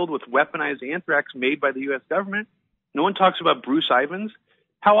was killed with weaponized anthrax made by the U.S. government. No one talks about Bruce Ivans.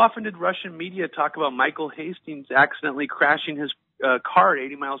 How often did Russian media talk about Michael Hastings accidentally crashing his car at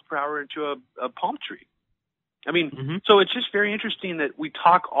 80 miles per hour into a palm tree? I mean, so it's just very interesting that we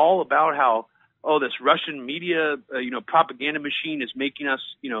talk all about how, this Russian media, propaganda machine is making us,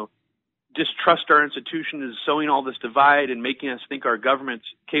 distrust our institution, is sowing all this divide and making us think our government's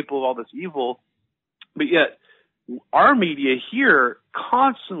capable of all this evil. But yet our media here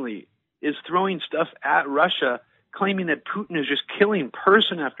constantly is throwing stuff at Russia, claiming that Putin is just killing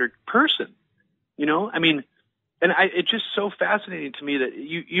person after person. It's just so fascinating to me that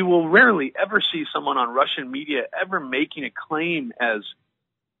you will rarely ever see someone on Russian media ever making a claim as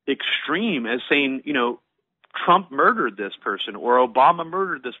extreme as saying, Trump murdered this person, or Obama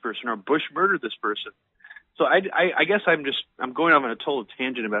murdered this person, or Bush murdered this person. So I guess I'm going off on a total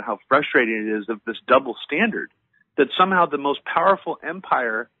tangent about how frustrating it is of this double standard, that somehow the most powerful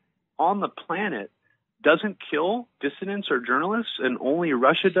empire on the planet doesn't kill dissidents or journalists and only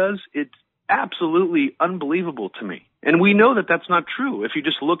Russia does. It's absolutely unbelievable to me. And we know that that's not true if you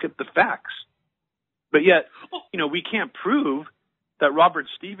just look at the facts. But yet, we can't prove that Robert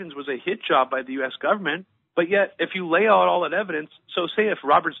Stevens was a hit job by the U.S. government. But yet, if you lay out all that evidence, so say if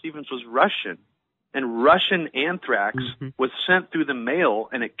Robert Stevens was Russian and Russian anthrax was sent through the mail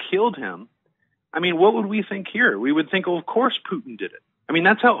and it killed him, I mean, what would we think here? We would think, of course Putin did it. I mean,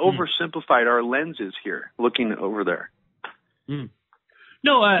 that's how oversimplified our lens is here, looking over there.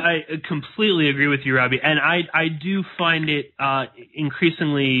 No, I completely agree with you, Robbie. And I do find it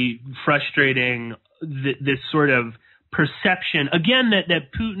increasingly frustrating, this sort of perception, again,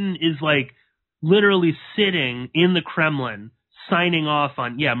 that Putin is like literally sitting in the Kremlin signing off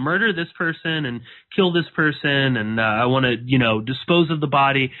on, murder this person and kill this person, and I want to, dispose of the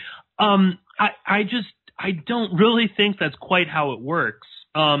body. I don't really think that's quite how it works.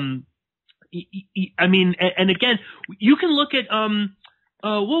 I mean, and again, you can look at,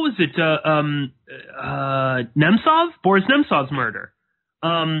 what was it? Boris Nemtsov's murder.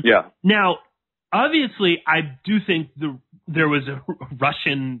 Now, obviously, I do think there was a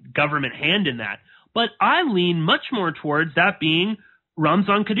Russian government hand in that, but I lean much more towards that being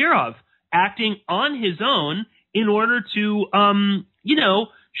Ramzan Kadyrov acting on his own in order to,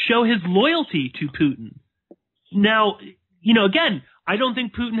 show his loyalty to Putin. Now, again, I don't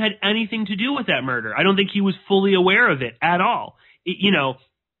think Putin had anything to do with that murder. I don't think he was fully aware of it at all.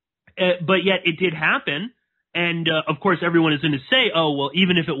 But yet it did happen. And, of course, everyone is going to say, oh, well,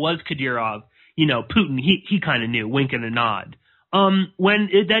 even if it was Kadyrov, Putin, he kind of knew, wink and a nod. When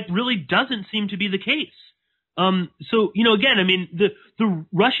that really doesn't seem to be the case. So, again, I mean, the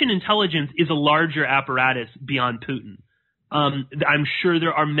Russian intelligence is a larger apparatus beyond Putin. I'm sure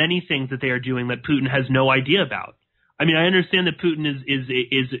there are many things that they are doing that Putin has no idea about. I mean, I understand that Putin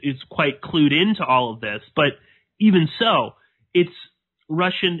is quite clued into all of this, but even so,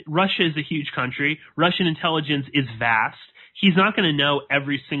 Russia is a huge country. Russian intelligence is vast. He's not going to know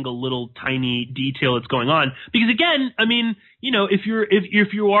every single little tiny detail that's going on because, again, I mean, if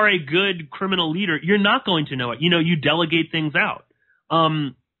you are a good criminal leader, you're not going to know it. You delegate things out.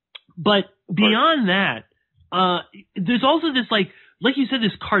 But beyond that, there's also this like you said,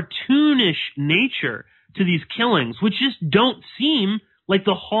 this cartoonish nature to these killings, which just don't seem like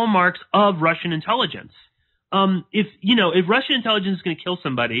the hallmarks of Russian intelligence. If Russian intelligence is going to kill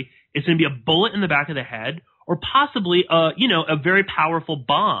somebody, it's going to be a bullet in the back of the head, or possibly a very powerful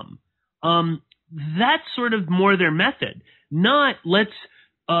bomb. That's sort of more their method. Not let's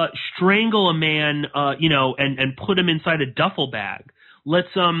strangle a man, and put him inside a duffel bag. Let's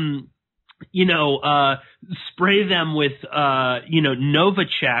spray them with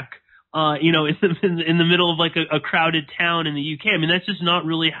Novichok, in the middle of like a crowded town in the UK. I mean, that's just not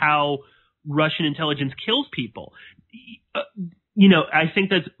really how Russian intelligence kills people. I think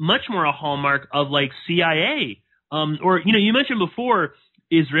that's much more a hallmark of like CIA, or you mentioned before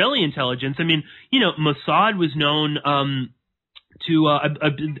Israeli intelligence. I mean, Mossad was known to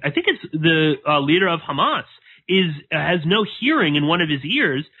I think it's the leader of Hamas has no hearing in one of his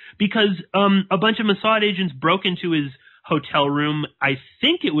ears because a bunch of Mossad agents broke into his hotel room, I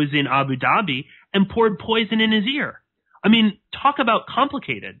think it was in Abu Dhabi, and poured poison in his ear. I mean, talk about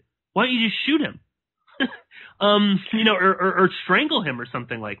complicated. Why don't you just shoot him? Or strangle him or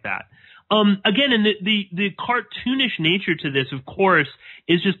something like that. Again, and the cartoonish nature to this, of course,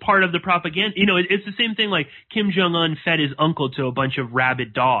 is just part of the propaganda. It's the same thing like Kim Jong-un fed his uncle to a bunch of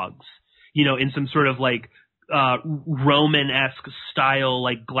rabid dogs, in some sort of like Roman-esque style,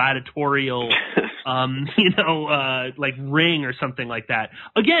 like gladiatorial, like ring or something like that.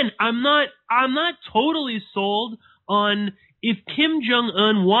 Again, I'm not totally sold on if Kim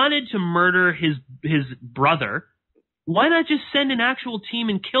Jong-un wanted to murder his brother, why not just send an actual team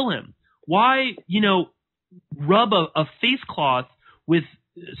and kill him? Why, rub a face cloth with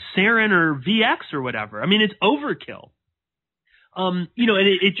sarin or VX or whatever? I mean, it's overkill. And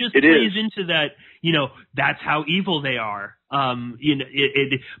it just plays into that, that's how evil they are.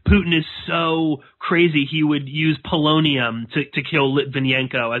 Putin is so crazy he would use polonium to kill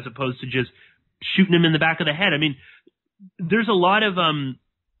Litvinenko as opposed to just shooting him in the back of the head. I mean, there's a lot of,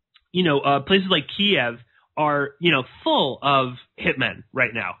 places like Kiev are, full of hitmen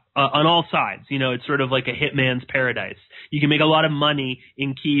right now, on all sides. It's sort of like a hitman's paradise. You can make a lot of money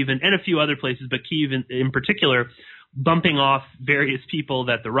in Kiev and a few other places, but Kiev in particular, bumping off various people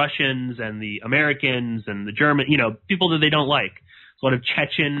that the Russians and the Americans and the German, people that they don't like. There's a lot of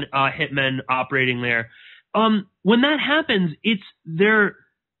Chechen hitmen operating there. When that happens,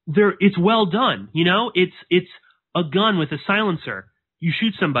 it's well done. It's a gun with a silencer. You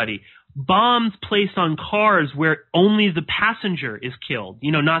shoot somebody. Bombs placed on cars where only the passenger is killed,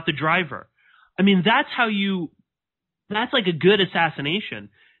 not the driver. I mean, that's like a good assassination.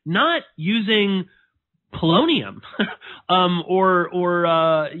 Not using polonium or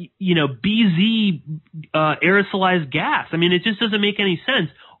BZ aerosolized gas. I mean, it just doesn't make any sense.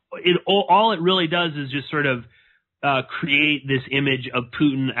 All it really does is just sort of create this image of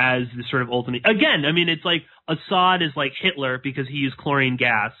Putin as the sort of ultimate. Again, I mean, it's like Assad is like Hitler because he used chlorine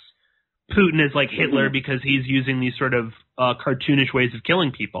gas. Putin is like Hitler because he's using these sort of cartoonish ways of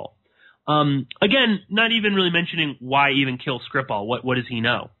killing people. Again, not even really mentioning why even kill Skripal. What does he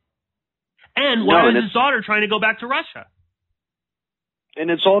know? And why is his daughter trying to go back to Russia? And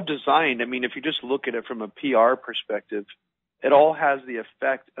it's all designed. I mean, if you just look at it from a PR perspective, it all has the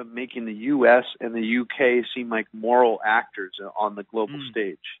effect of making the U.S. and the U.K. seem like moral actors on the global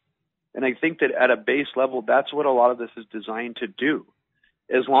stage. And I think that at a base level, that's what a lot of this is designed to do.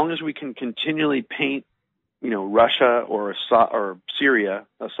 As long as we can continually paint, Russia or Assad, or Syria,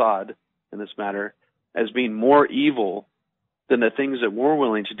 Assad in this matter, as being more evil than the things that we're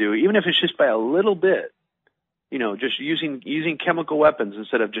willing to do, even if it's just by a little bit, just using chemical weapons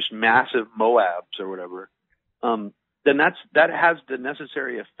instead of just massive MOABs or whatever, then that has the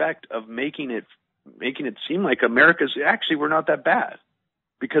necessary effect of making it seem like we're not that bad,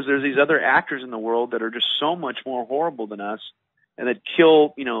 because there's these other actors in the world that are just so much more horrible than us and that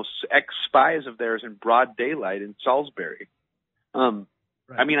kill, ex-spies of theirs in broad daylight in Salisbury.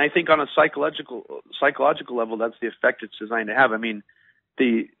 I mean, I think on a psychological level, that's the effect it's designed to have. I mean,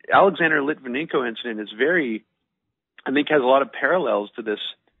 the Alexander Litvinenko incident is I think has a lot of parallels to this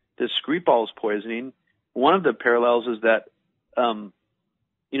Skripal's poisoning. One of the parallels is that, I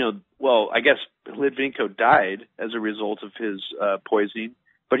guess Litvinenko died as a result of his poisoning,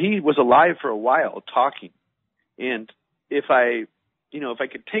 but he was alive for a while talking. And if I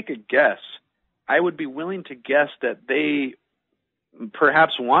could take a guess, I would be willing to guess that they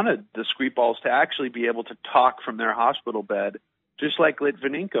perhaps wanted the Skripals to actually be able to talk from their hospital bed, just like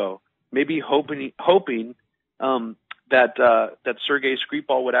Litvinenko, maybe hoping that Sergei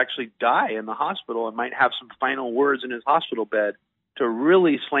Skripal would actually die in the hospital and might have some final words in his hospital bed to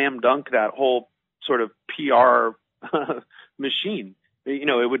really slam dunk that whole sort of PR machine.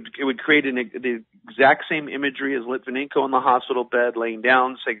 It would create exact same imagery as Litvinenko in the hospital bed, laying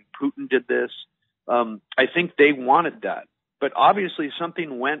down, saying Putin did this. I think they wanted that. But obviously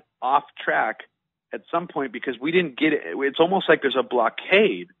something went off track at some point because we didn't get it. It's almost like there's a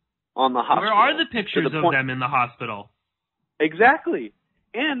blockade on the hospital. Where are the pictures of them in the hospital? Exactly.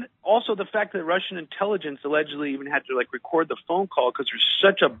 And also the fact that Russian intelligence allegedly even had to record the phone call because there's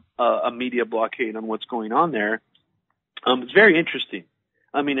such a media blockade on what's going on there. It's very interesting.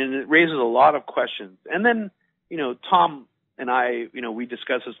 I mean, and it raises a lot of questions. And then, Tom and I, we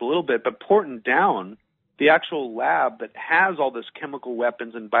discussed this a little bit, but Porton Down, the actual lab that has all this chemical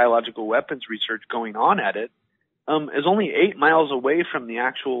weapons and biological weapons research going on at it, is only 8 miles away from the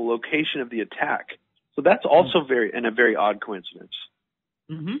actual location of the attack. So that's also a very odd coincidence.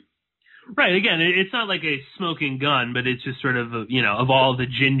 Mm-hmm. Right. Again, it's not like a smoking gun, but it's just sort of, of all the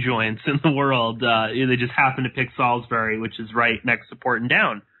gin joints in the world, they just happen to pick Salisbury, which is right next to Porton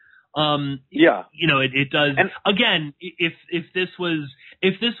Down. It does. And again, if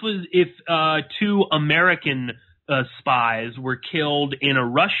 2 American spies were killed in a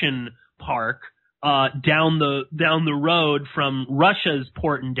Russian park down the road from Russia's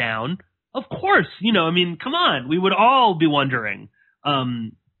Porton Down, of course, come on, we would all be wondering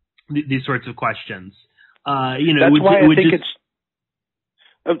these sorts of questions. That's why I think it's.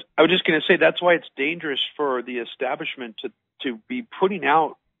 I was just going to say that's why it's dangerous for the establishment to be putting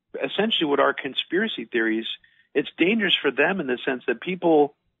out essentially what are conspiracy theories. It's dangerous for them in the sense that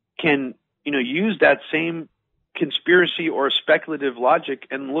people can, use that same conspiracy or speculative logic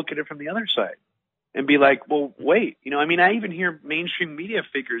and look at it from the other side and be like, well, wait, I even hear mainstream media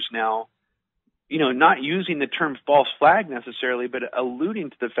figures now, not using the term false flag necessarily, but alluding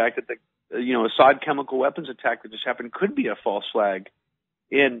to the fact that the, Assad chemical weapons attack that just happened could be a false flag.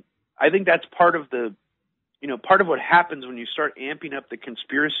 And I think that's part of what happens when you start amping up the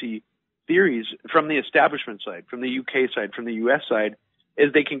conspiracy theories from the establishment side, from the UK side, from the US side,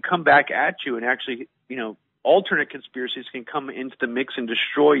 is they can come back at you and actually, alternate conspiracies can come into the mix and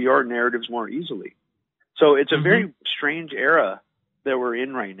destroy your narratives more easily. So it's a very strange era that we're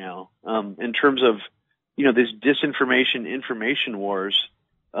in right now, in terms of, this disinformation, information wars.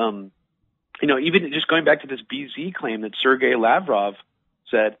 Even just going back to this BZ claim that Sergei Lavrov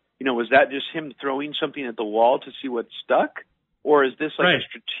said, was that just him throwing something at the wall to see what stuck? Or is this a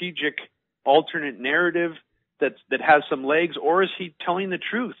strategic alternate narrative that has some legs, or is he telling the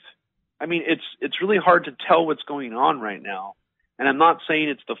truth? I mean, it's really hard to tell what's going on right now. And I'm not saying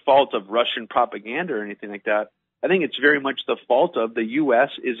it's the fault of Russian propaganda or anything like that. I think it's very much the fault of the U.S.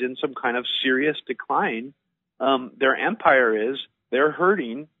 is in some kind of serious decline. Their empire is, they're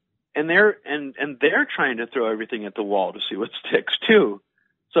hurting, and they're trying to throw everything at the wall to see what sticks too.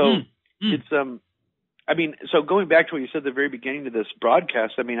 So it's so going back to what you said at the very beginning of this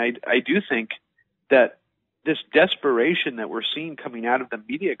broadcast, I do think that this desperation that we're seeing coming out of the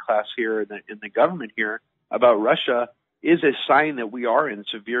media class here in the government here about Russia is a sign that we are in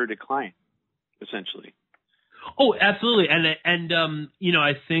severe decline, essentially. Oh, absolutely. And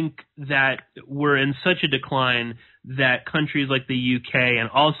I think that we're in such a decline that countries like the UK and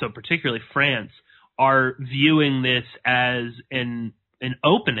also particularly France are viewing this as an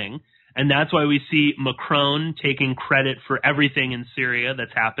opening. And that's why we see Macron taking credit for everything in Syria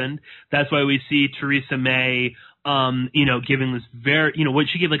that's happened. That's why we see Theresa May, giving this what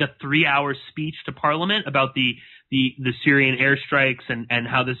she gave like a 3-hour speech to Parliament about the Syrian airstrikes and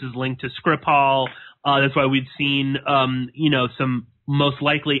how this is linked to Skripal. That's why we've seen, some most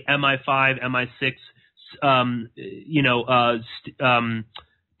likely MI5, MI6,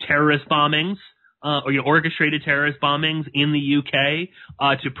 terrorist bombings, or orchestrated terrorist bombings in the UK,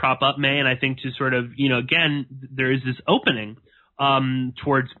 to prop up May. And I think to sort of, again, there is this opening,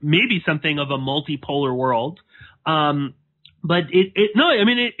 towards maybe something of a multipolar world. But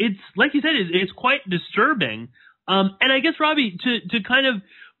it's like you said, it's quite disturbing. And I guess, Robbie, to kind of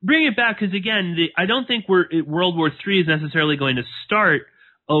bring it back, because again, I don't think World War III is necessarily going to start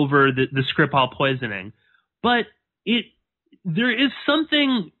over the Skripal poisoning, but there is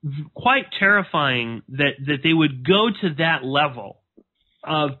something quite terrifying that they would go to that level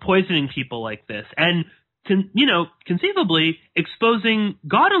of poisoning people like this, and conceivably exposing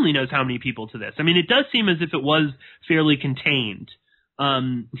God only knows how many people to this. I mean, it does seem as if it was fairly contained.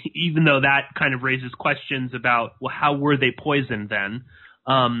 Even though that kind of raises questions about, well, how were they poisoned then?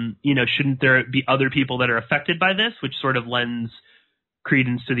 Shouldn't there be other people that are affected by this, which sort of lends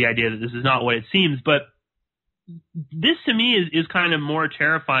credence to the idea that this is not what it seems. But this to me is kind of more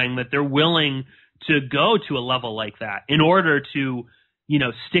terrifying, that they're willing to go to a level like that in order to,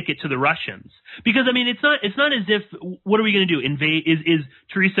 stick it to the Russians. Because, I mean, it's not as if, what are we going to do? Invade? Is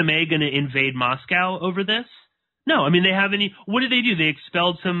Theresa May going to invade Moscow over this? No, I mean, what did they do? They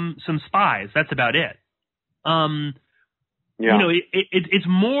expelled some spies. That's about it. It's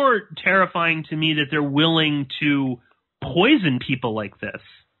more terrifying to me that they're willing to poison people like this.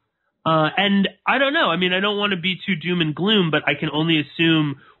 And I don't know. I mean, I don't want to be too doom and gloom, but I can only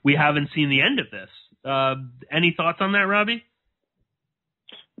assume we haven't seen the end of this. Any thoughts on that, Robbie?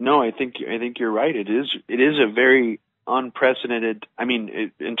 No, I think you're right. It is a very unprecedented. I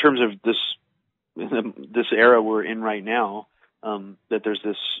mean, in terms of this era we're in right now, that there's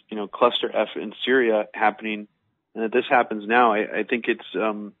this cluster F in Syria happening, and that this happens now. I think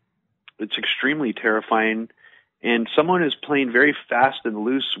it's extremely terrifying, and someone is playing very fast and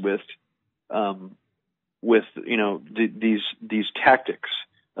loose with these tactics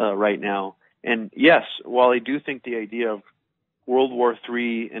right now. And yes, while I do think the idea of World War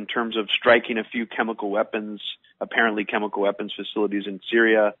III in terms of striking a few apparently chemical weapons facilities in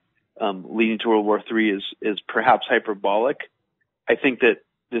Syria, leading to World War III is perhaps hyperbolic. I think that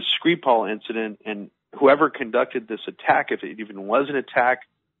this Skripal incident and whoever conducted this attack, if it even was an attack,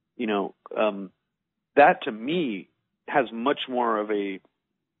 that to me has much more of a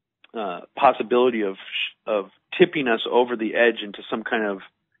possibility of tipping us over the edge into some kind of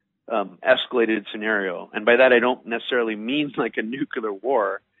escalated scenario. And by that, I don't necessarily mean like a nuclear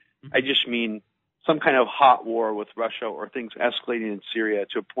war. I just mean some kind of hot war with Russia or things escalating in Syria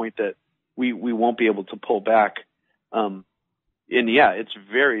to a point that we won't be able to pull back. And yeah, it's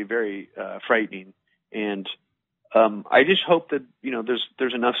very, very frightening. And I just hope that,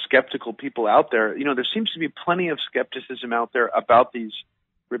 there's enough skeptical people out there. There seems to be plenty of skepticism out there about these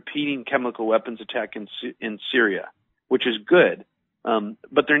repeating chemical weapons attack in Syria, which is good.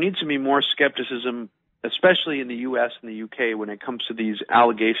 But there needs to be more skepticism, especially in the U.S. and the U.K. when it comes to these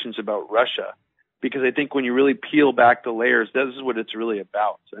allegations about Russia, because I think when you really peel back the layers, this is what it's really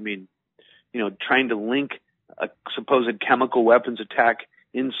about. I mean, trying to link a supposed chemical weapons attack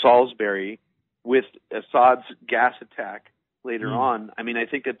in Salisbury with Assad's gas attack later on. I mean, I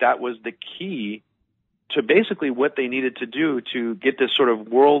think that was the key to basically what they needed to do to get this sort of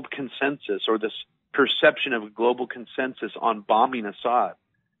world consensus or this perception of global consensus on bombing Assad.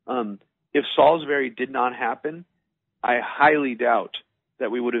 If Salisbury did not happen, I highly doubt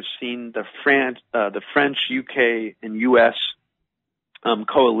that we would have seen the French, UK, and US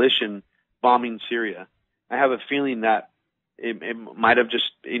coalition bombing Syria. I have a feeling that it might have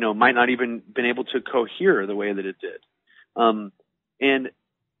just, might not even been able to cohere the way that it did. And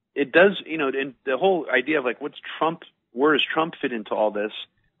it does, and the whole idea of like, where does Trump fit into all this?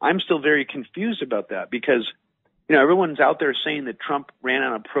 I'm still very confused about that because, everyone's out there saying that Trump ran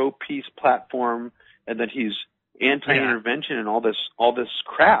on a pro-peace platform and that he's anti-intervention and all this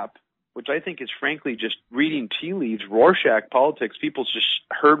crap, which I think is frankly just reading tea leaves, Rorschach politics. People just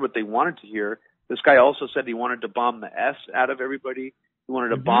heard what they wanted to hear. This guy also said he wanted to bomb the S out of everybody. He wanted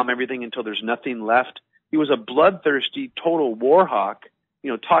to bomb everything until there's nothing left. He was a bloodthirsty, total war hawk,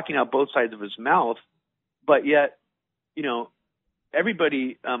 talking out both sides of his mouth. But yet,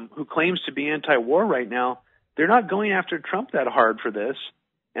 everybody who claims to be anti-war right now, they're not going after Trump that hard for this.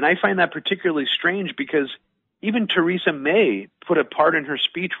 And I find that particularly strange because even Theresa May put a part in her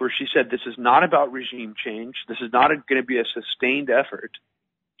speech where she said this is not about regime change. This is not going to be a sustained effort.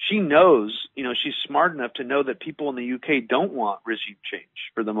 She knows, she's smart enough to know that people in the UK don't want regime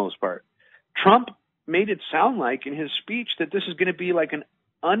change for the most part. Trump made it sound like in his speech that this is going to be like an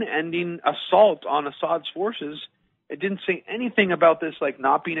unending assault on Assad's forces. It didn't say anything about this, like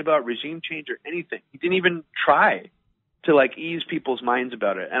not being about regime change or anything. He didn't even try to like ease people's minds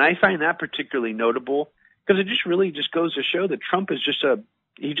about it. And I find that particularly notable because it just really just goes to show that Trump is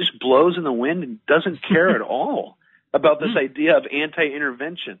he just blows in the wind and doesn't care at all about this idea of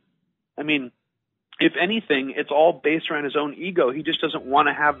anti-intervention. I mean, if anything, it's all based around his own ego. He just doesn't want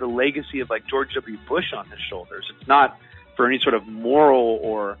to have the legacy of like George W. Bush on his shoulders. It's not for any sort of moral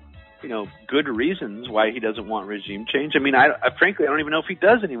or, good reasons why he doesn't want regime change. I mean, I frankly, I don't even know if he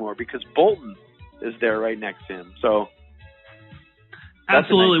does anymore because Bolton is there right next to him. So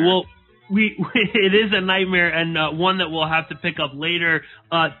absolutely. Well, it is a nightmare and one that we'll have to pick up later.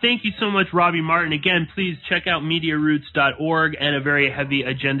 Thank you so much, Robbie Martin. Again, please check out MediaRoots.org and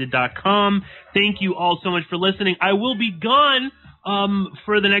averyheavyagenda.com. Thank you all so much for listening. I will be gone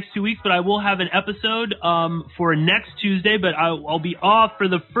for the next 2 weeks, but I will have an episode for next Tuesday, but I'll be off for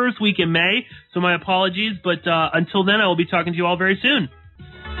the first week in May, so my apologies. But until then, I will be talking to you all very soon.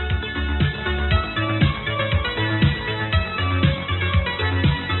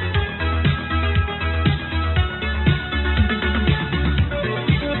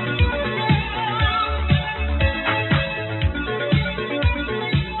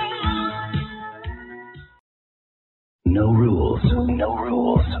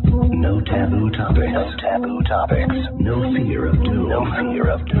 taboo topics. No taboo topics. No fear of doom. No fear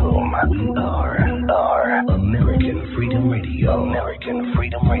of doom. We are American Freedom Radio. American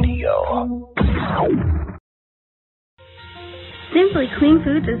Freedom Radio. Simply Clean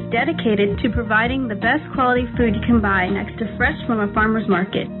Foods is dedicated to providing the best quality food you can buy next to fresh from a farmer's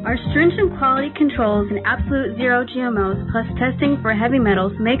market. Our stringent quality controls and absolute zero GMOs plus testing for heavy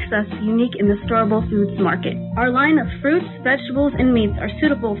metals makes us unique in the storable foods market. Our line of fruits, vegetables, and meats are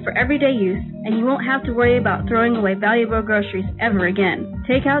suitable for everyday use, and you won't have to worry about throwing away valuable groceries ever again.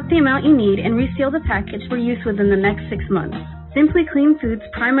 Take out the amount you need and reseal the package for use within the next 6 months. Simply Clean Foods'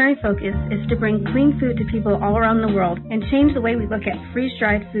 primary focus is to bring clean food to people all around the world and change the way we look at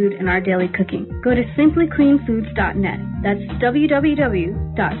freeze-dried food in our daily cooking. Go to simplycleanfoods.net. That's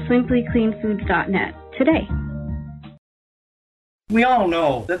www.simplycleanfoods.net today. We all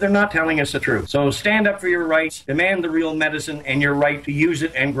know that they're not telling us the truth. So stand up for your rights, demand the real medicine, and your right to use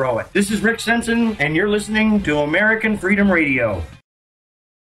it and grow it. This is Rick Sensen, and you're listening to American Freedom Radio.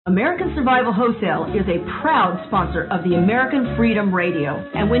 American Survival Wholesale is a proud sponsor of the American Freedom Radio.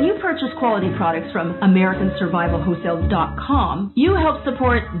 And when you purchase quality products from AmericanSurvivalWholesale.com, you help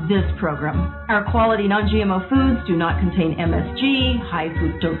support this program. Our quality non-GMO foods do not contain MSG, high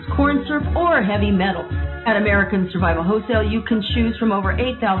fructose corn syrup, or heavy metals. At American Survival Wholesale, you can choose from over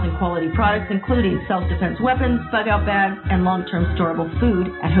 8,000 quality products, including self-defense weapons, bug-out bags, and long-term storable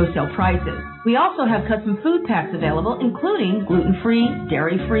food at wholesale prices. We also have custom food packs available, including gluten-free,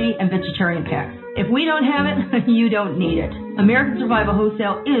 dairy-free, and vegetarian packs. If we don't have it, you don't need it. American Survival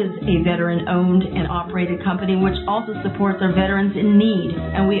Wholesale is a veteran-owned and operated company which also supports our veterans in need,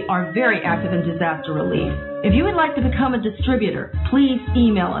 and we are very active in disaster relief. If you would like to become a distributor, please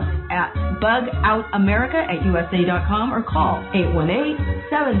email us at bugoutamerica@usa.com or call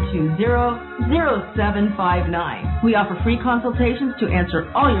 818-720-0759. We offer free consultations to answer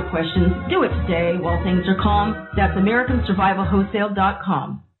all your questions. Do it today while things are calm. That's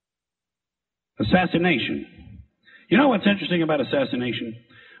AmericanSurvivalWholesale.com. Assassination. You know what's interesting about assassination?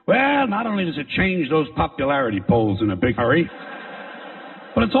 Well, not only does it change those popularity polls in a big hurry,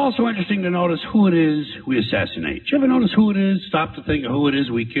 but it's also interesting to notice who it is we assassinate. You ever notice who it is? Stop to think of who it is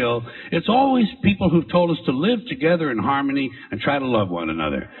we kill. It's always people who've told us to live together in harmony and try to love one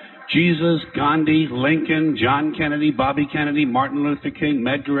another. Jesus, Gandhi, Lincoln, John Kennedy, Bobby Kennedy, Martin Luther King,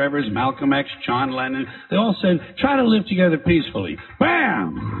 Medgar Evers, Malcolm X, John Lennon. They all said, try to live together peacefully.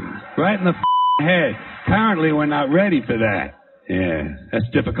 Bam! Right in the head. Apparently we're not ready for that. Yeah, that's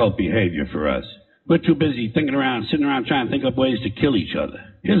difficult behavior for us. We're too busy sitting around trying to think up ways to kill each other.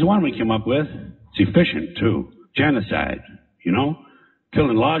 Here's one we came up with. It's efficient, too. Genocide, you know?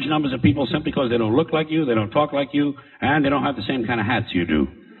 Killing large numbers of people simply because they don't look like you, they don't talk like you, and they don't have the same kind of hats you do.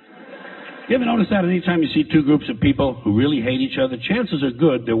 You ever notice that anytime you see two groups of people who really hate each other, chances are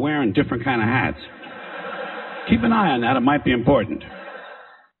good they're wearing different kind of hats. Keep an eye on that. It might be important.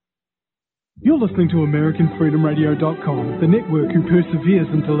 You're listening to AmericanFreedomRadio.com, the network who perseveres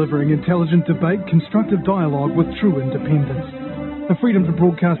in delivering intelligent debate, constructive dialogue with true independence. The freedom to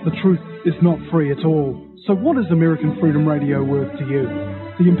broadcast the truth is not free at all. So what is American Freedom Radio worth to you?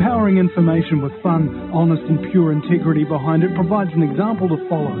 The empowering information with fun, honest and pure integrity behind it provides an example to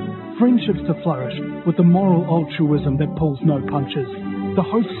follow, friendships to flourish, with the moral altruism that pulls no punches. The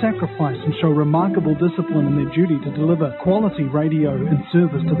hosts sacrifice and show remarkable discipline in their duty to deliver quality radio in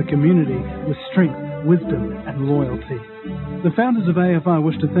service to the community with strength, wisdom, and loyalty. The founders of AFR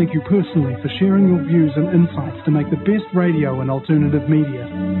wish to thank you personally for sharing your views and insights to make the best radio and alternative media.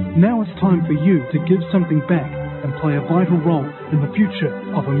 Now it's time for you to give something back and play a vital role in the future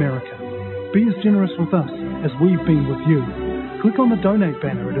of America. Be as generous with us as we've been with you. Click on the donate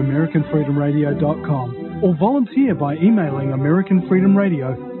banner at AmericanFreedomRadio.com or volunteer by emailing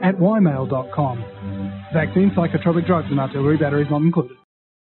AmericanFreedomRadio@ymail.com. Vaccine, psychotropic drugs, and artillery batteries not included.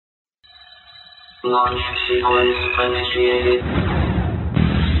 Launch sequence initiated.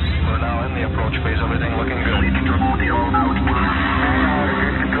 We're now in the approach phase. Everything looking good.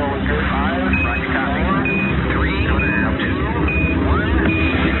 Going good. 5, right, copy. 3, 2, 1.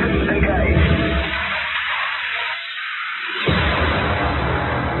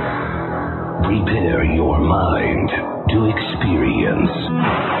 Prepare your mind to experience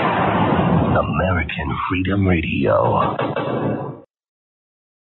American Freedom Radio.